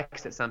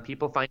products that some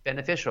people find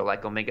beneficial,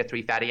 like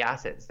omega-3 fatty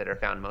acids that are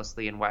found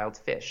mostly in wild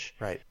fish.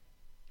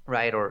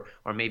 Right, or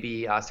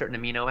maybe certain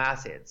amino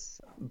acids.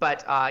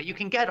 But you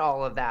can get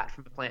all of that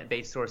from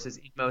plant-based sources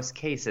in most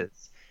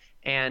cases.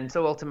 And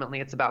so ultimately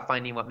it's about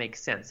finding what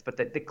makes sense. But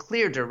the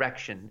clear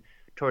direction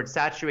towards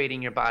saturating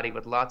your body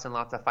with lots and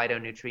lots of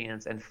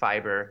phytonutrients and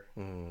fiber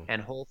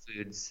and whole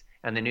foods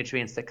and the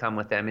nutrients that come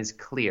with them is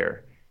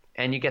clear.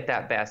 And you get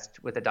that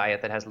best with a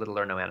diet that has little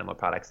or no animal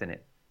products in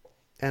it.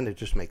 And it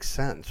just makes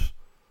sense.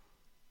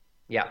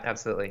 Yeah,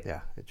 absolutely.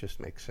 Yeah, it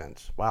just makes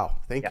sense. Wow.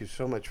 Thank you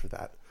so much for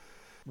that.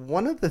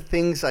 One of the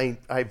things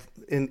I've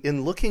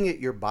in looking at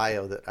your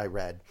bio that I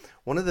read,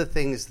 one of the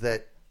things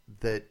that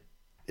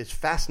is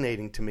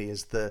fascinating to me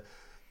is the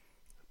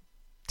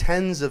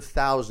tens of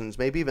thousands,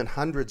 maybe even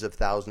hundreds of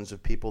thousands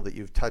of people that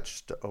you've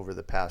touched over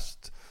the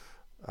past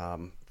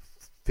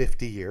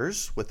 50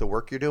 years with the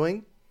work you're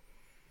doing.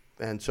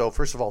 And so,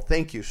 first of all,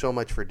 thank you so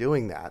much for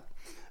doing that.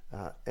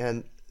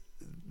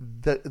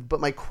 But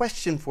my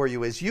question for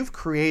you is, you've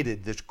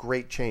created this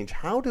great change.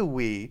 How do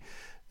we,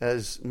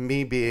 as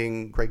me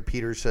being Greg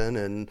Peterson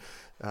and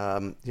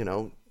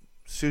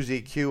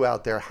Susie Q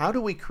out there, how do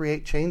we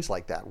create change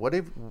like that?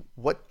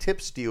 What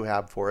tips do you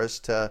have for us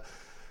to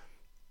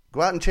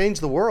go out and change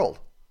the world?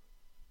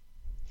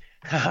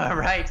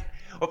 Right.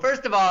 Well,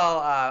 first of all,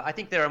 I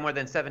think there are more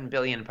than 7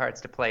 billion parts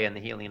to play in the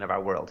healing of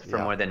our world for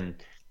more than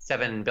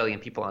 7 billion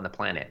people on the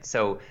planet.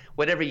 So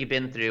whatever you've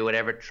been through,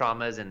 whatever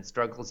traumas and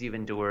struggles you've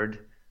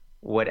endured,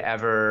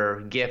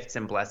 whatever gifts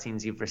and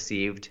blessings you've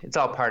received, it's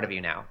all part of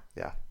you now.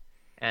 Yeah.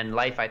 And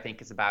life, I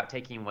think, is about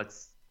taking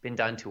what's been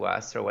done to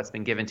us or what's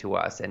been given to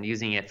us and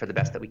using it for the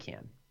best that we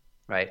can,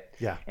 right?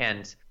 Yeah.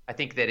 And I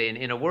think that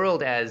in a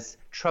world as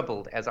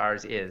troubled as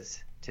ours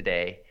is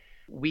today,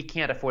 we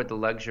can't afford the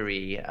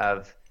luxury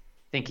of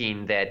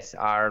thinking that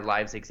our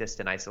lives exist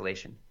in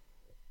isolation,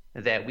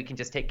 that we can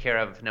just take care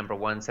of number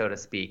one, so to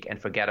speak, and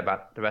forget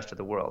about the rest of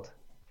the world,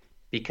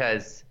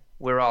 because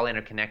we're all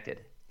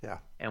interconnected. Yeah.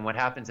 And what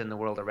happens in the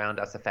world around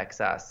us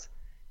affects us.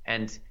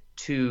 And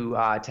to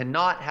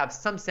not have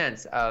some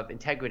sense of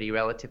integrity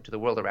relative to the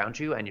world around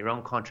you and your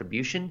own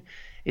contribution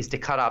is to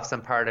cut off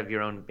some part of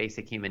your own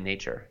basic human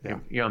nature,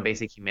 your own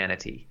basic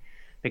humanity.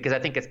 Because I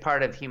think it's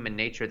part of human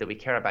nature that we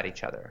care about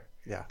each other,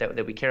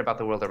 that we care about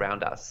the world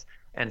around us.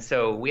 And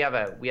so we have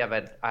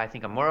I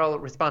think a moral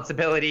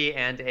responsibility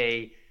and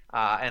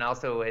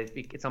also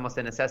it's almost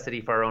a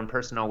necessity for our own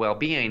personal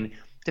well-being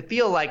to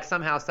feel like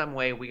somehow, some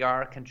way we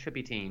are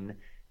contributing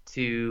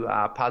to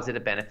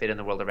positive benefit in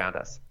the world around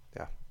us.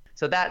 Yeah.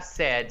 So that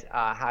said,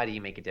 how do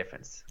you make a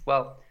difference?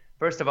 Well,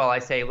 first of all, I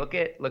say look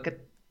at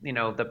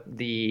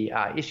the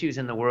issues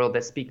in the world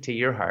that speak to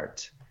your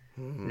heart,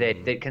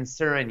 that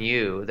concern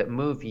you, that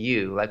move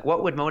you. Like,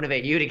 what would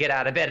motivate you to get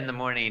out of bed in the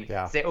morning?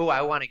 Yeah. Say, oh,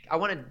 I want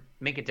to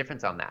make a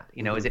difference on that?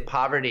 Is it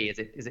poverty? Is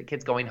it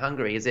kids going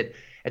hungry? Is it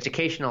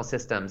educational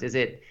systems? Is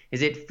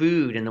it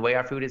food and the way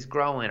our food is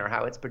growing or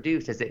how it's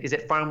produced? Is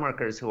it farm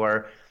workers who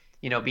are,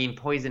 being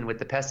poisoned with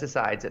the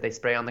pesticides that they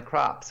spray on the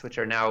crops, which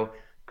are now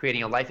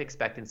creating a life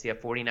expectancy of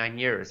 49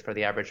 years for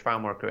the average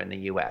farm worker in the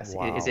U.S.?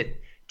 Wow. Is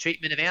it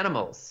treatment of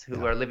animals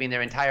who are living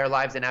their entire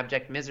lives in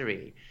abject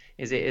misery?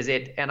 Is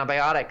it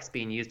antibiotics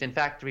being used in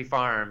factory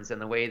farms and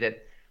the way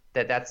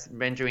that's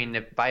rendering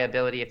the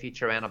viability of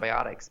future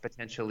antibiotics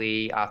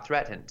potentially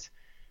threatened?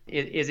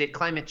 Is it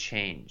climate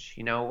change?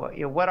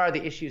 What are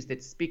the issues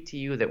that speak to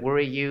you, that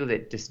worry you,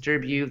 that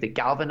disturb you, that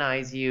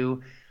galvanize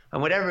you?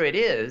 And whatever it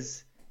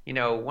is,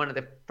 one of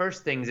the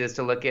first things is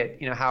to look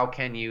at, how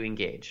can you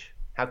engage?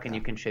 How can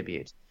you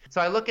contribute? So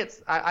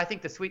I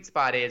think the sweet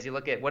spot is you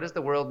look at what does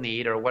the world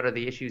need, or what are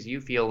the issues you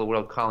feel the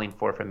world calling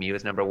for from you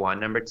is number one.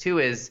 Number two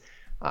is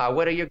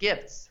what are your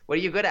gifts? What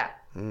are you good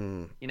at?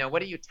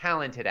 What are you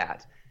talented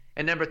at?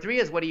 And number three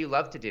is what do you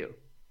love to do?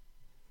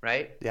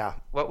 Right? Yeah.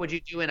 What would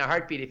you do in a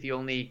heartbeat if you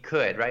only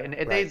could, right?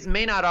 And these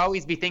may not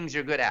always be things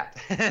you're good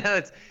at.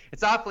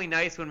 It's awfully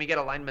nice when we get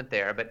alignment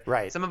there, but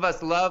some of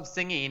us love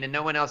singing and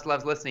no one else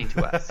loves listening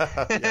to us,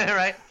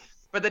 right?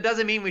 But that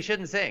doesn't mean we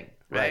shouldn't sing,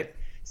 right?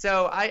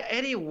 So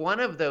any one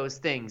of those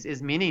things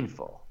is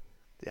meaningful.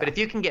 Yeah. But if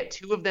you can get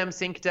two of them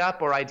synced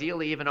up, or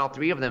ideally even all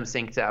three of them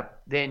synced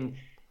up, then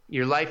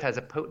your life has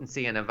a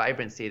potency and a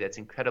vibrancy that's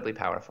incredibly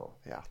powerful.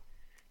 Yeah.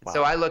 Wow.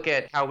 So I look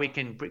at how we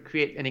can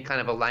create any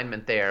kind of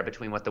alignment there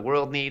between what the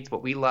world needs,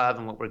 what we love,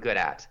 and what we're good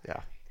at.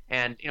 Yeah.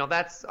 And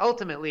that's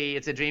ultimately,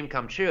 it's a dream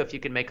come true if you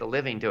can make a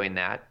living doing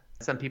that.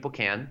 Some people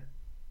can.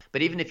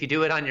 But even if you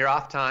do it on your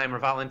off time or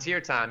volunteer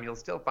time, you'll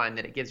still find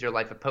that it gives your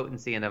life a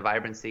potency and a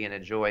vibrancy and a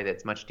joy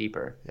that's much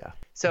deeper. Yeah.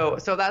 So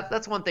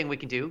that's one thing we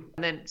can do.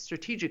 And then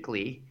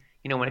strategically,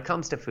 when it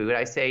comes to food,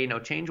 I say,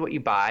 change what you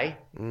buy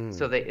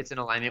so that it's in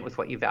alignment with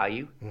what you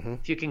value.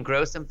 If you can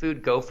grow some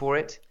food, go for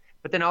it.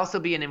 But then also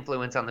be an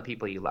influence on the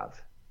people you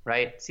love,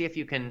 right? See if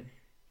you can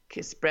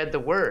spread the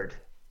word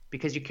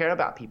because you care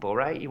about people,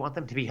 right? You want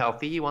them to be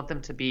healthy. You want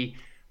them to be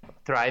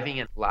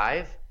thriving and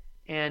alive.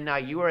 And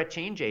you are a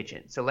change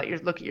agent. So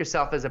look at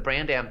yourself as a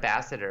brand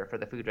ambassador for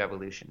the food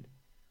revolution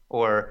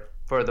or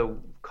for the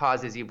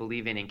causes you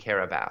believe in and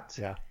care about.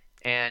 Yeah.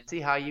 And see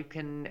how you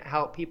can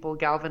help people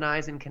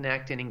galvanize and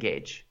connect and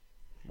engage.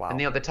 Wow. And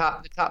the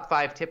top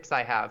 5 tips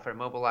I have for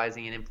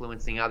mobilizing and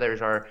influencing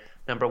others are,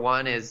 number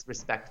one is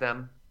respect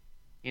them.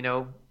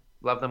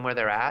 Love them where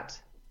they're at,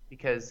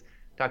 because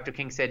Dr.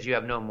 King said you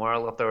have no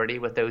moral authority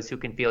with those who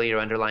can feel your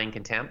underlying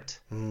contempt.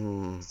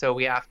 So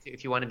we have to,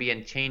 if you want to be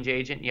a change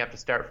agent, you have to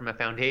start from a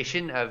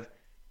foundation of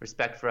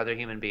respect for other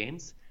human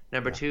beings.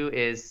 Number two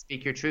is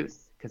speak your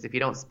truth, because if you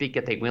don't speak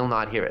it, they will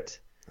not hear it.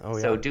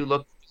 So do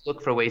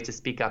look for ways to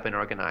speak up and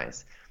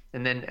organize.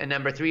 And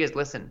number three is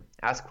listen,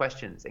 ask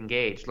questions,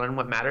 engage, learn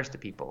what matters to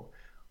people.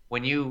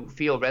 When you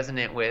feel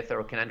resonant with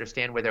or can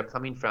understand where they're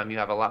coming from, you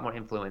have a lot more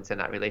influence in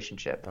that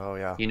relationship. Oh,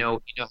 yeah. You know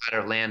how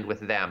to land with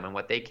them and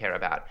what they care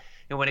about.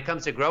 And when it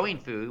comes to growing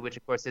food, which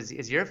of course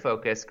is your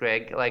focus,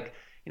 Greg,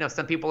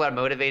 some people are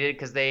motivated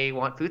because they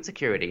want food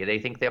security. They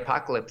think the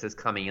apocalypse is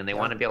coming and they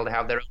want to be able to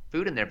have their own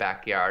food in their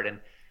backyard. And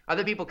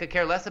other people could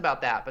care less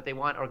about that, but they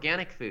want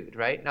organic food,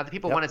 right? And other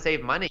people want to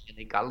save money and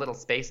they got a little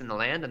space in the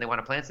land and they want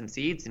to plant some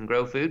seeds and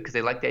grow food because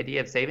they like the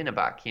idea of saving a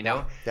buck,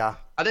 Yeah.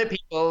 Other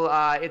people,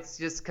 it's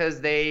just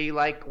because they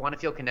want to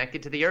feel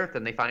connected to the earth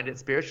and they find it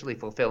spiritually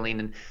fulfilling.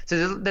 And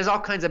so there's all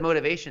kinds of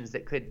motivations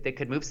that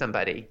could move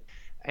somebody.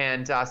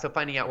 And so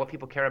finding out what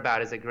people care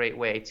about is a great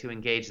way to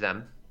engage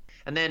them.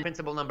 And then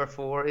principle number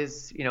 4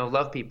 is,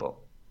 love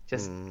people.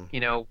 Just,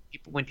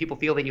 when people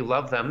feel that you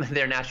love them,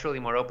 they're naturally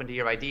more open to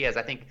your ideas.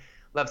 I think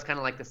love's kind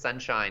of like the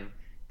sunshine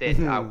that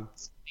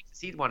makes the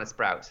seed want to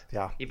sprout.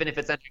 Yeah. Even if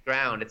it's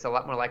underground, it's a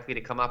lot more likely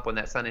to come up when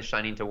that sun is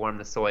shining to warm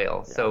the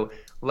soil. Yeah. So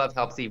love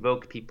helps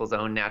evoke people's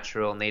own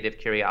natural native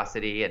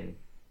curiosity and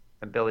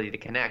ability to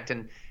connect.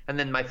 And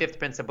then my 5th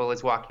principle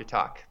is walk your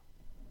talk.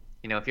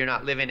 If you're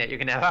not living it, you're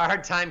going to have a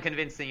hard time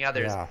convincing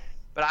others. Yeah.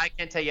 But I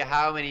can't tell you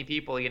how many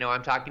people,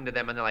 I'm talking to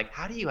them and they're like,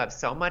 how do you have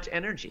so much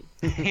energy?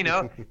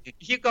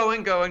 You go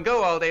and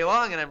go all day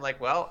long. And I'm like,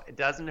 well, it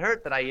doesn't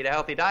hurt that I eat a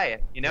healthy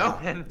diet,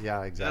 Yeah,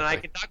 exactly. And I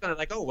can talk on it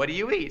like, oh, what do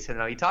you eat?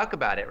 And you talk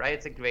about it, right?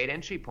 It's a great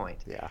entry point.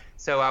 Yeah.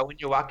 So when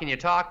you're walking your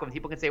talk, when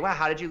people can say, wow,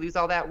 how did you lose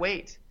all that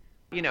weight?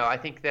 I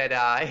think that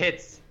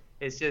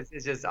it's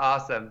just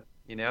awesome,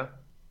 Yeah.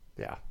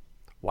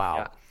 Wow.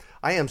 Yeah.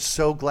 I am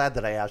so glad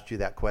that I asked you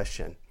that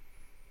question.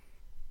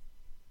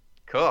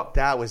 Cool.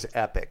 That was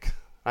epic.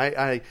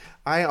 I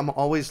am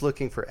always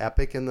looking for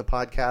epic in the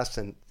podcast,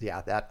 and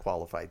that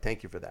qualified.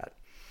 Thank you for that.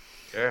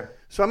 Sure.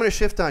 So I'm going to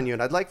shift on you,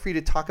 and I'd like for you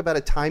to talk about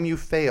a time you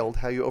failed,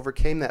 how you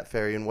overcame that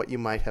failure, and what you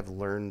might have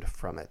learned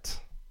from it.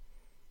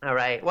 All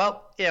right.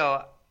 Well,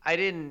 I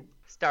didn't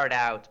start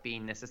out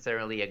being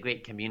necessarily a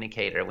great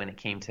communicator when it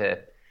came to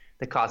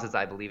the causes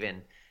I believe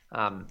in.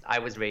 I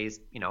was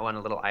raised, on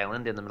a little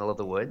island in the middle of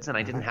the woods, and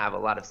I didn't have a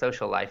lot of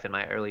social life in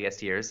my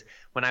earliest years.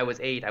 When I was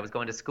 8, I was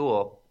going to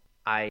school.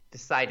 I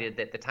decided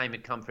that the time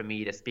had come for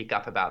me to speak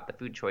up about the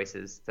food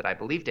choices that I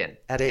believed in.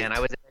 At 8? And I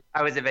was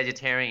I was a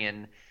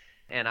vegetarian,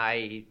 and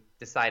I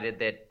decided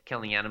that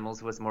killing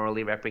animals was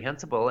morally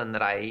reprehensible and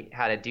that I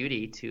had a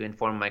duty to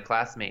inform my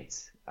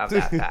classmates of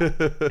that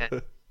fact.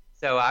 And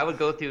so I would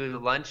go through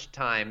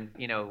lunchtime,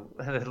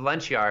 the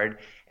lunch yard,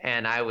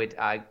 and I would,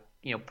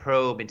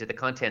 probe into the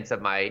contents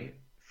of my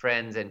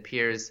friends and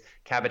peers'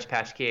 Cabbage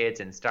Patch Kids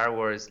and Star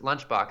Wars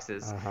lunch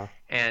boxes,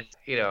 and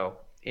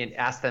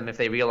ask them if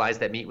they realized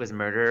that meat was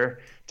murder.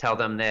 Tell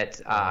them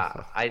that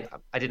I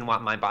didn't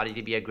want my body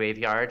to be a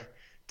graveyard.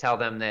 Tell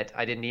them that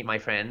I didn't eat my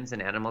friends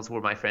and animals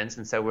were my friends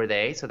and so were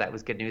they. So that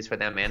was good news for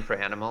them and for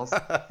animals.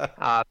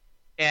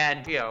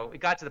 And it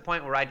got to the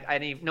point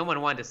where no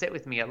one wanted to sit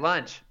with me at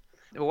lunch.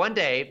 One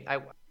day I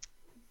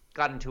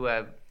got into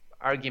a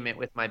argument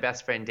with my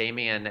best friend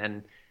Damien,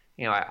 and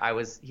he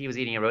was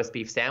eating a roast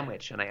beef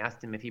sandwich, and I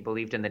asked him if he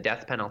believed in the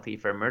death penalty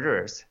for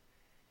murderers.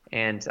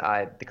 And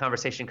the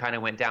conversation kind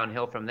of went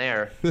downhill from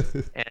there.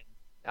 And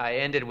I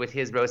ended with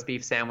his roast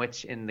beef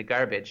sandwich in the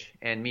garbage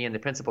and me in the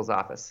principal's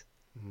office.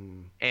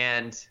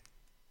 And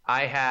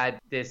I had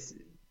this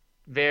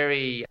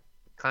very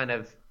kind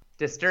of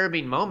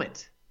disturbing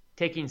moment,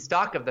 taking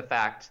stock of the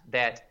fact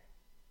that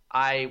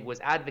I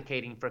was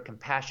advocating for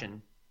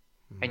compassion,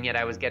 and yet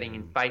I was getting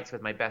in fights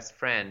with my best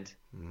friend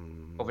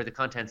over the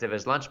contents of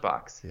his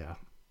lunchbox. Yeah.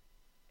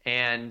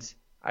 And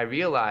I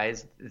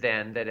realized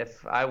then that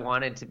if I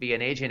wanted to be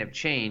an agent of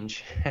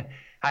change,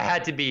 I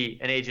had to be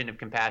an agent of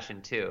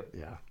compassion too.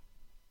 Yeah.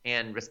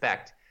 And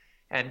respect.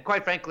 And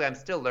quite frankly, I'm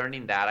still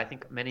learning that. I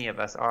think many of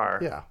us are.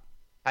 Yeah.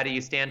 How do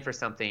you stand for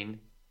something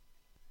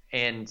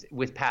and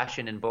with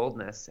passion and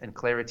boldness and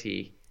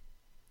clarity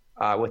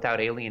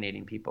without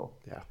alienating people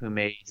who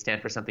may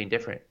stand for something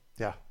different?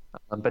 Yeah.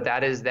 But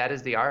that is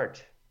the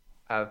art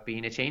of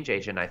being a change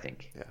agent, I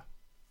think. Yeah.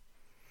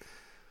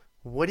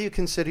 What do you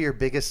consider your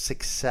biggest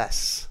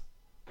success?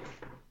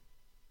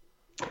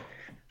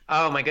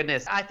 Oh, my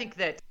goodness. I think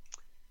that,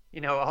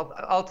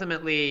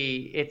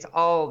 ultimately, it's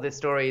all the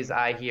stories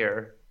I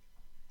hear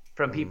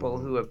from people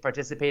who have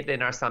participated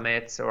in our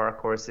summits or our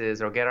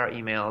courses or get our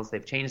emails.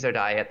 They've changed their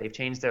diet. They've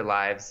changed their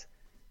lives.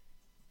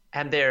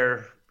 And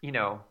they've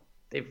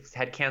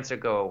had cancer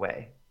go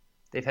away.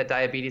 They've had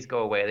diabetes go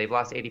away. They've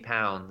lost 80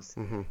 pounds.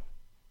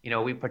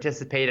 We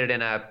participated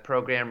in a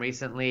program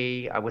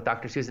recently with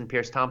Dr. Susan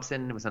Pierce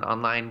Thompson. It was an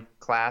online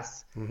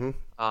class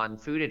on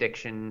food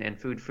addiction and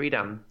food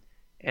freedom.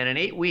 And in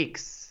 8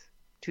 weeks,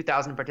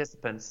 2,000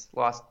 participants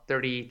lost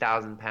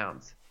 30,000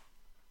 pounds.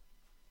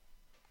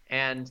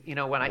 And,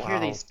 when I hear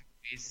these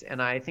stories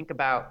and I think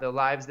about the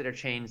lives that are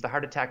changed, the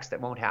heart attacks that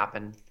won't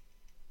happen,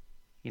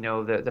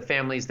 the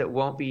families that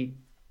won't be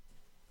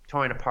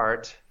torn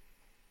apart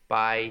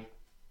by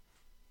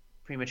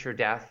premature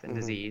death and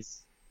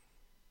disease,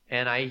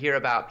 and I hear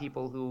about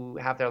people who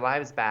have their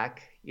lives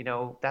back,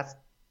 that's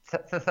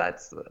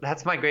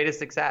my greatest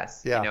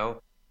success. Yeah.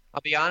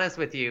 I'll be honest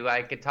with you.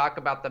 I could talk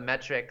about the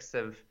metrics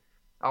of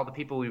all the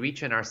people we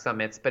reach in our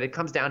summits, but it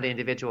comes down to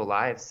individual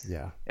lives.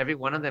 Yeah. Every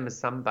one of them is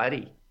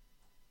somebody.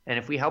 And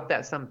if we help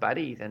that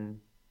somebody, then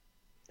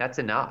that's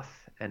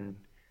enough. And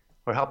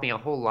we're helping a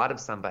whole lot of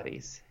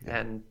somebodies. Yeah.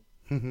 And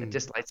it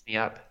just lights me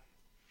up.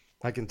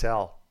 I can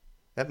tell.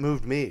 That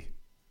moved me.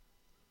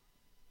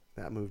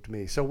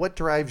 So what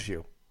drives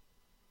you?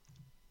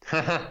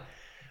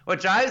 What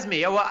drives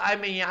me? Well,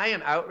 I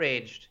am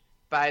outraged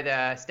by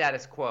the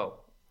status quo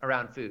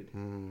around food.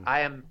 I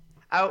am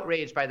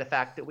outraged by the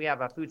fact that we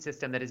have a food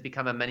system that has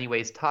become in many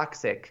ways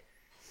toxic.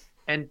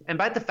 And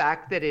by the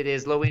fact that it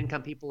is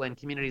low-income people and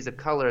communities of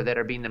color that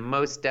are being the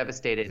most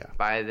devastated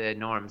by the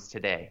norms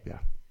today. Yeah.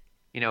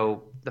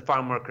 The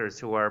farm workers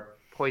who are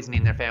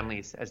poisoning their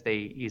families as they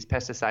use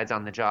pesticides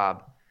on the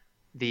job.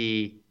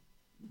 The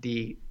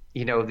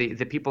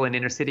people in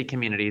inner city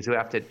communities who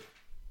have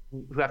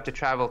to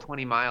travel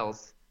 20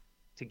 miles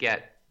to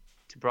get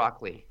to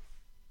broccoli,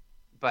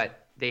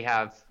 but they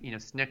have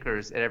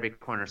Snickers at every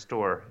corner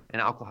store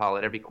and alcohol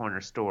at every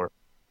corner store,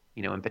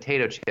 and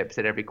potato chips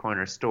at every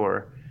corner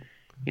store.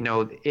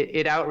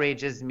 It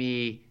outrages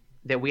me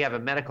that we have a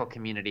medical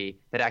community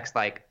that acts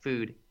like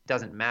food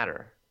doesn't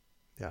matter.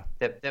 Yeah.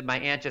 That my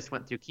aunt just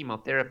went through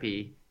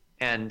chemotherapy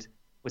and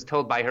was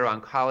told by her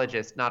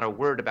oncologist not a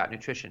word about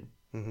nutrition,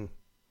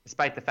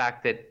 despite the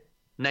fact that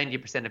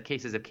 90% of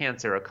cases of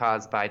cancer are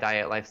caused by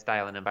diet,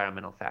 lifestyle, and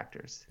environmental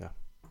factors. Yeah.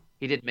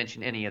 He didn't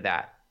mention any of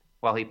that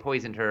while he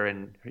poisoned her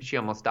and she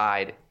almost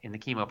died in the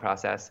chemo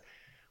process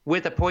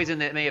with a poison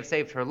that may have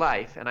saved her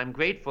life. And I'm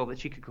grateful that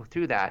she could go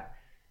through that.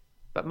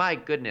 But my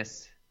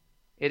goodness,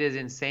 it is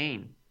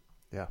insane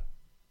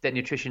that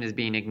nutrition is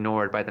being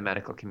ignored by the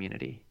medical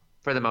community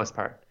for the most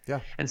part. Yeah.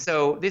 And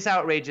so this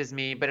outrages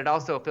me, but it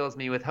also fills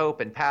me with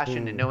hope and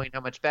passion and knowing how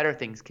much better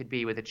things could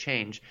be with a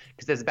change.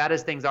 Because as bad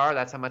as things are,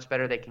 that's how much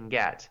better they can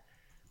get.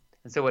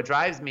 And so what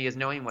drives me is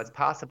knowing what's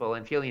possible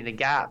and feeling the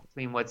gap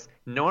between what's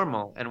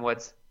normal and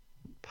what's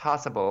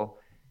possible,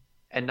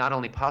 and not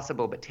only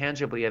possible, but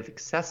tangibly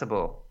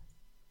accessible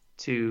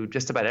to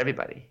just about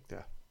everybody.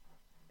 Yeah.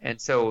 And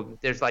so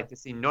there's like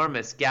this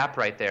enormous gap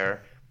right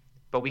there,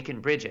 but we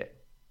can bridge it.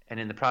 And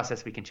in the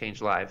process, we can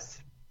change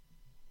lives.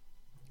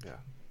 Yeah.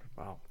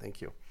 Wow.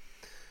 Thank you.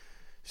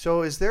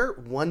 So is there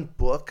one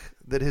book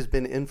that has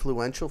been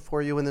influential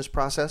for you in this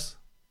process?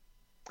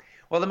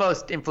 Well, the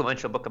most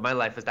influential book of my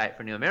life was Diet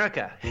for New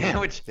America,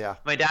 which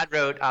my dad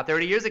wrote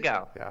 30 years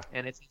ago. Yeah.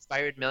 And it's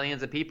inspired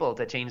millions of people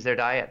to change their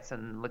diets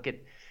and look at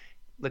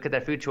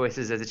their food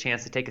choices as a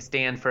chance to take a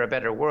stand for a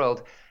better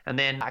world. And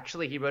then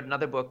actually he wrote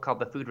another book called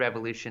The Food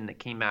Revolution that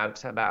came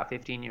out about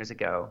 15 years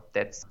ago.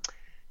 That's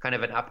kind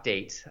of an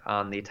update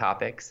on the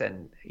topics.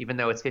 And even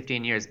though it's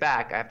 15 years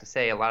back, I have to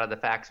say a lot of the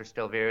facts are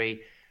still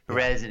very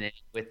resonant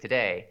with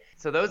today.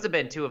 So those have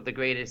been two of the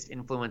greatest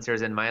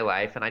influencers in my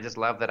life. And I just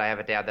love that I have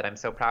a dad that I'm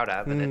so proud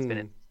of. And it's been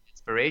an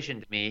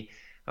inspiration to me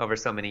over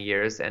so many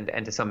years and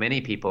to so many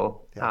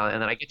people.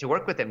 And then I get to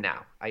work with him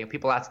now.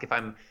 People ask if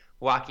I'm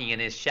walking in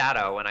his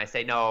shadow, and I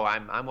say, no,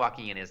 I'm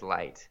walking in his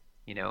light,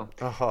 Oh,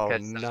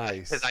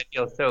 nice. Because I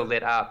feel so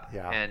lit up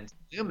and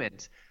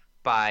illumined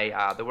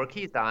by the work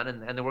he's done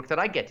and the work that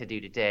I get to do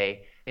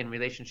today in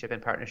relationship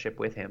and partnership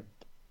with him.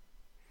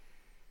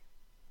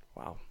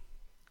 Wow.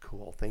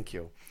 Cool. Thank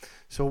you.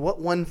 So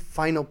what one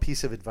final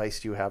piece of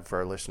advice do you have for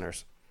our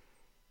listeners?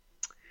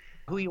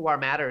 Who you are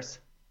matters.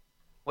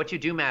 What you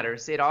do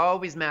matters. It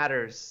always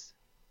matters.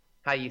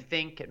 How you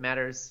think, it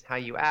matters. How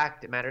you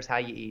act, it matters. How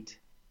you eat.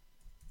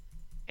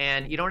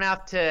 And you don't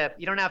have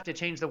to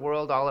change the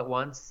world all at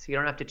once. You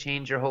don't have to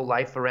change your whole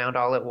life around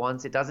all at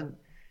once.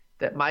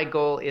 My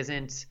goal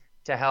isn't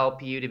to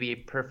help you to be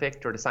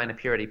perfect or to sign a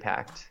purity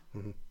pact.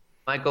 Mm-hmm.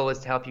 My goal is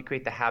to help you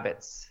create the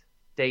habits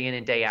day in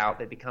and day out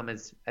that become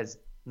as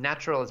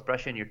natural as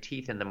brushing your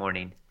teeth in the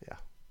morning. Yeah.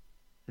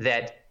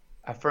 That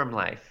affirm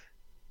life,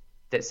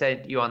 that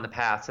set you on the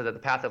path so that the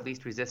path of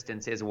least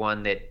resistance is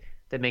one that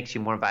makes you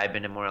more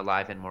vibrant and more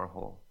alive and more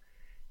whole.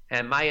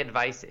 And my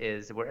advice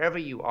is wherever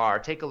you are,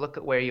 take a look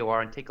at where you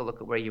are and take a look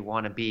at where you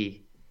want to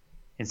be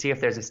and see if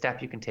there's a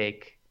step you can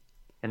take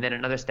and then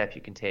another step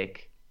you can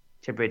take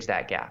to bridge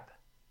that gap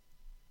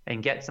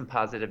and get some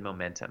positive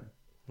momentum.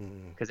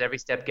 Because every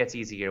step gets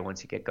easier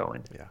once you get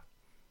going. Yeah.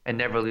 And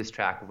never lose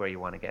track of where you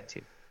want to get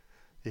to.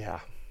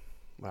 Yeah.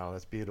 Wow,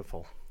 that's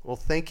beautiful. Well,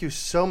 thank you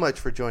so much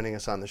for joining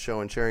us on the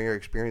show and sharing your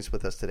experience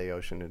with us today,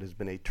 Ocean. It has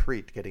been a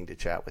treat getting to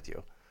chat with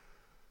you.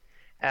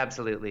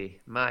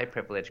 Absolutely. My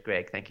privilege,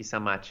 Greg. Thank you so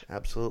much.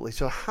 Absolutely.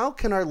 So how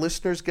can our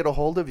listeners get a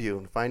hold of you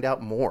and find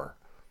out more?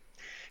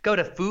 Go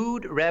to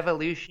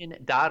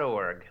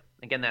foodrevolution.org.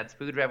 Again, that's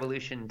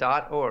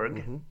foodrevolution.org.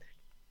 Mm-hmm.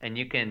 And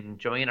you can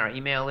join our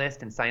email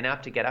list and sign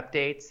up to get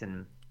updates.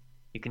 And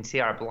you can see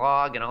our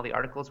blog and all the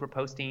articles we're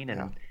posting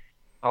and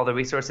all the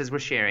resources we're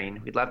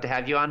sharing. We'd love to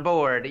have you on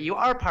board. You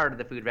are part of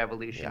the food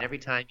revolution. Yeah. Every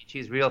time you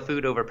choose real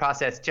food over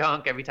processed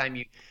junk, every time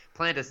you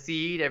plant a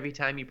seed, every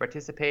time you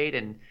participate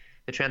in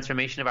the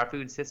transformation of our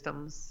food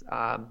systems,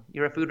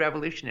 you're a food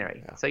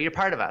revolutionary. Yeah. So you're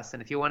part of us.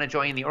 And if you want to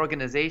join the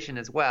organization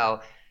as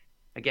well,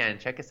 again,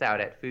 check us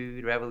out at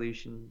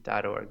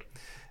foodrevolution.org.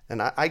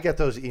 And I get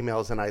those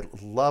emails and I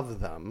love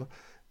them.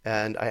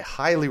 And I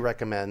highly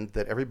recommend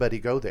that everybody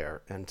go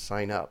there and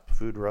sign up,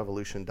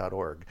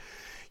 foodrevolution.org.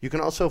 You can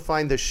also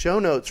find the show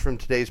notes from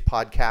today's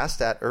podcast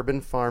at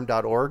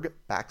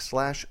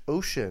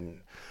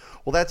urbanfarm.org/ocean.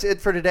 Well, that's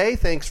it for today.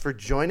 Thanks for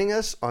joining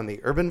us on the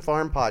Urban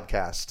Farm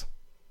Podcast.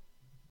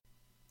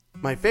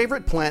 My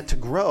favorite plant to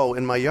grow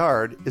in my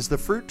yard is the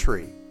fruit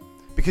tree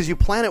because you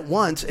plant it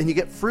once and you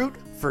get fruit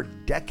for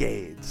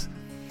decades.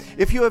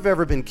 If you have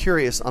ever been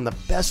curious on the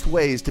best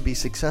ways to be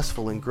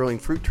successful in growing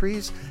fruit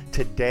trees,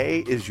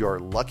 today is your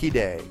lucky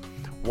day.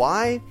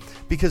 Why?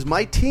 Because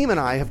my team and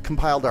I have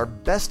compiled our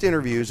best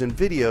interviews and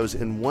videos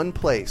in one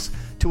place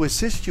to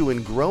assist you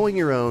in growing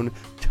your own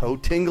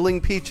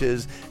toe-tingling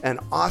peaches and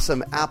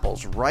awesome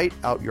apples right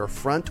out your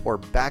front or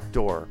back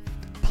door.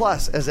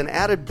 Plus, as an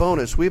added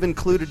bonus, we've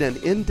included an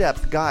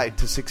in-depth guide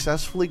to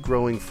successfully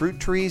growing fruit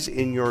trees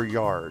in your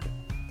yard.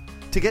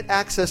 To get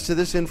access to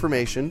this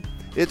information,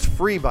 it's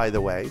free, by the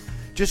way.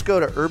 Just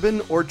go to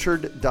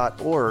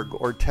urbanorchard.org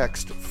or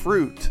text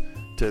FRUIT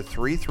to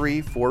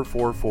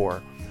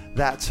 33444.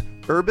 That's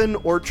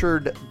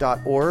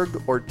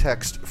urbanorchard.org or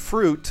text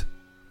FRUIT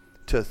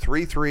to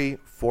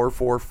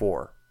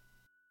 33444.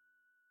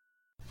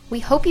 We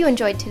hope you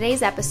enjoyed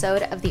today's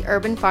episode of the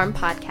Urban Farm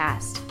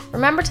Podcast.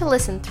 Remember to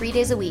listen 3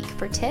 days a week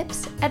for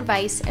tips,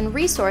 advice, and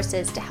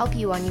resources to help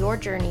you on your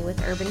journey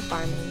with urban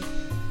farming.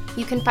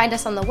 You can find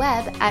us on the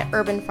web at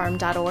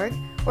urbanfarm.org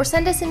or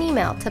send us an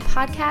email to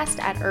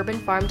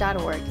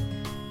podcast@urbanfarm.org.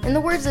 In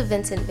the words of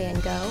Vincent van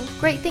Gogh,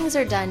 great things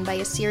are done by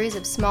a series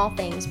of small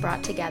things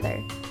brought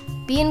together.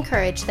 Be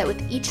encouraged that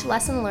with each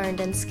lesson learned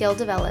and skill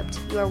developed,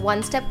 you are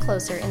one step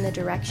closer in the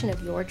direction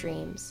of your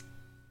dreams.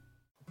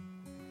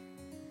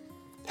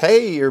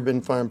 Hey,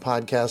 Urban Farm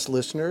Podcast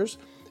listeners.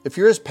 If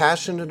you're as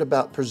passionate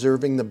about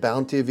preserving the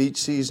bounty of each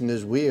season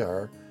as we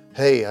are,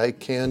 hey, I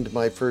canned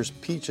my first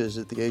peaches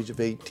at the age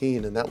of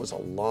 18, and that was a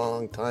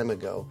long time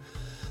ago,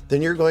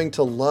 then you're going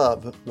to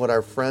love what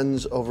our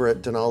friends over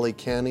at Denali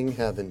Canning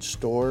have in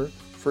store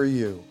for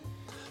you.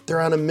 They're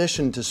on a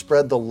mission to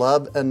spread the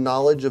love and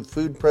knowledge of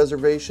food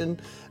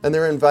preservation, and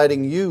they're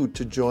inviting you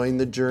to join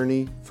the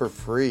journey for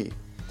free.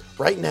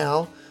 Right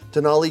now,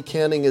 Denali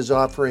Canning is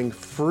offering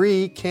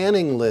free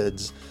canning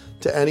lids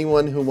to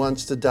anyone who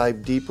wants to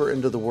dive deeper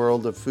into the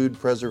world of food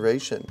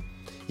preservation.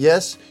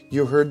 Yes,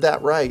 you heard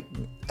that right.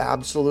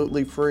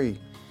 Absolutely free.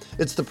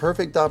 It's the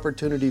perfect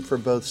opportunity for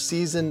both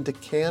seasoned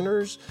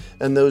decanners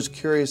and those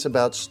curious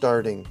about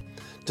starting.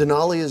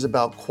 Denali is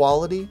about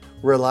quality,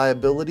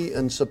 reliability,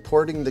 and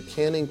supporting the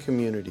canning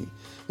community,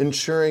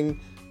 ensuring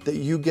that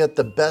you get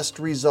the best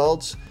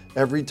results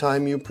every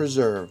time you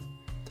preserve.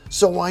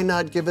 So why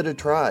not give it a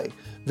try?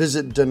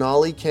 Visit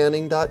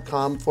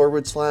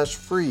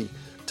denalicanning.com/free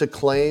to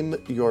claim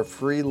your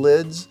free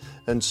lids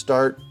and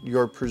start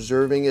your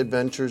preserving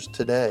adventures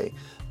today.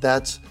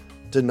 That's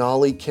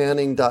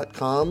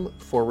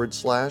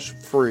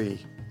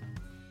denalicanning.com/free.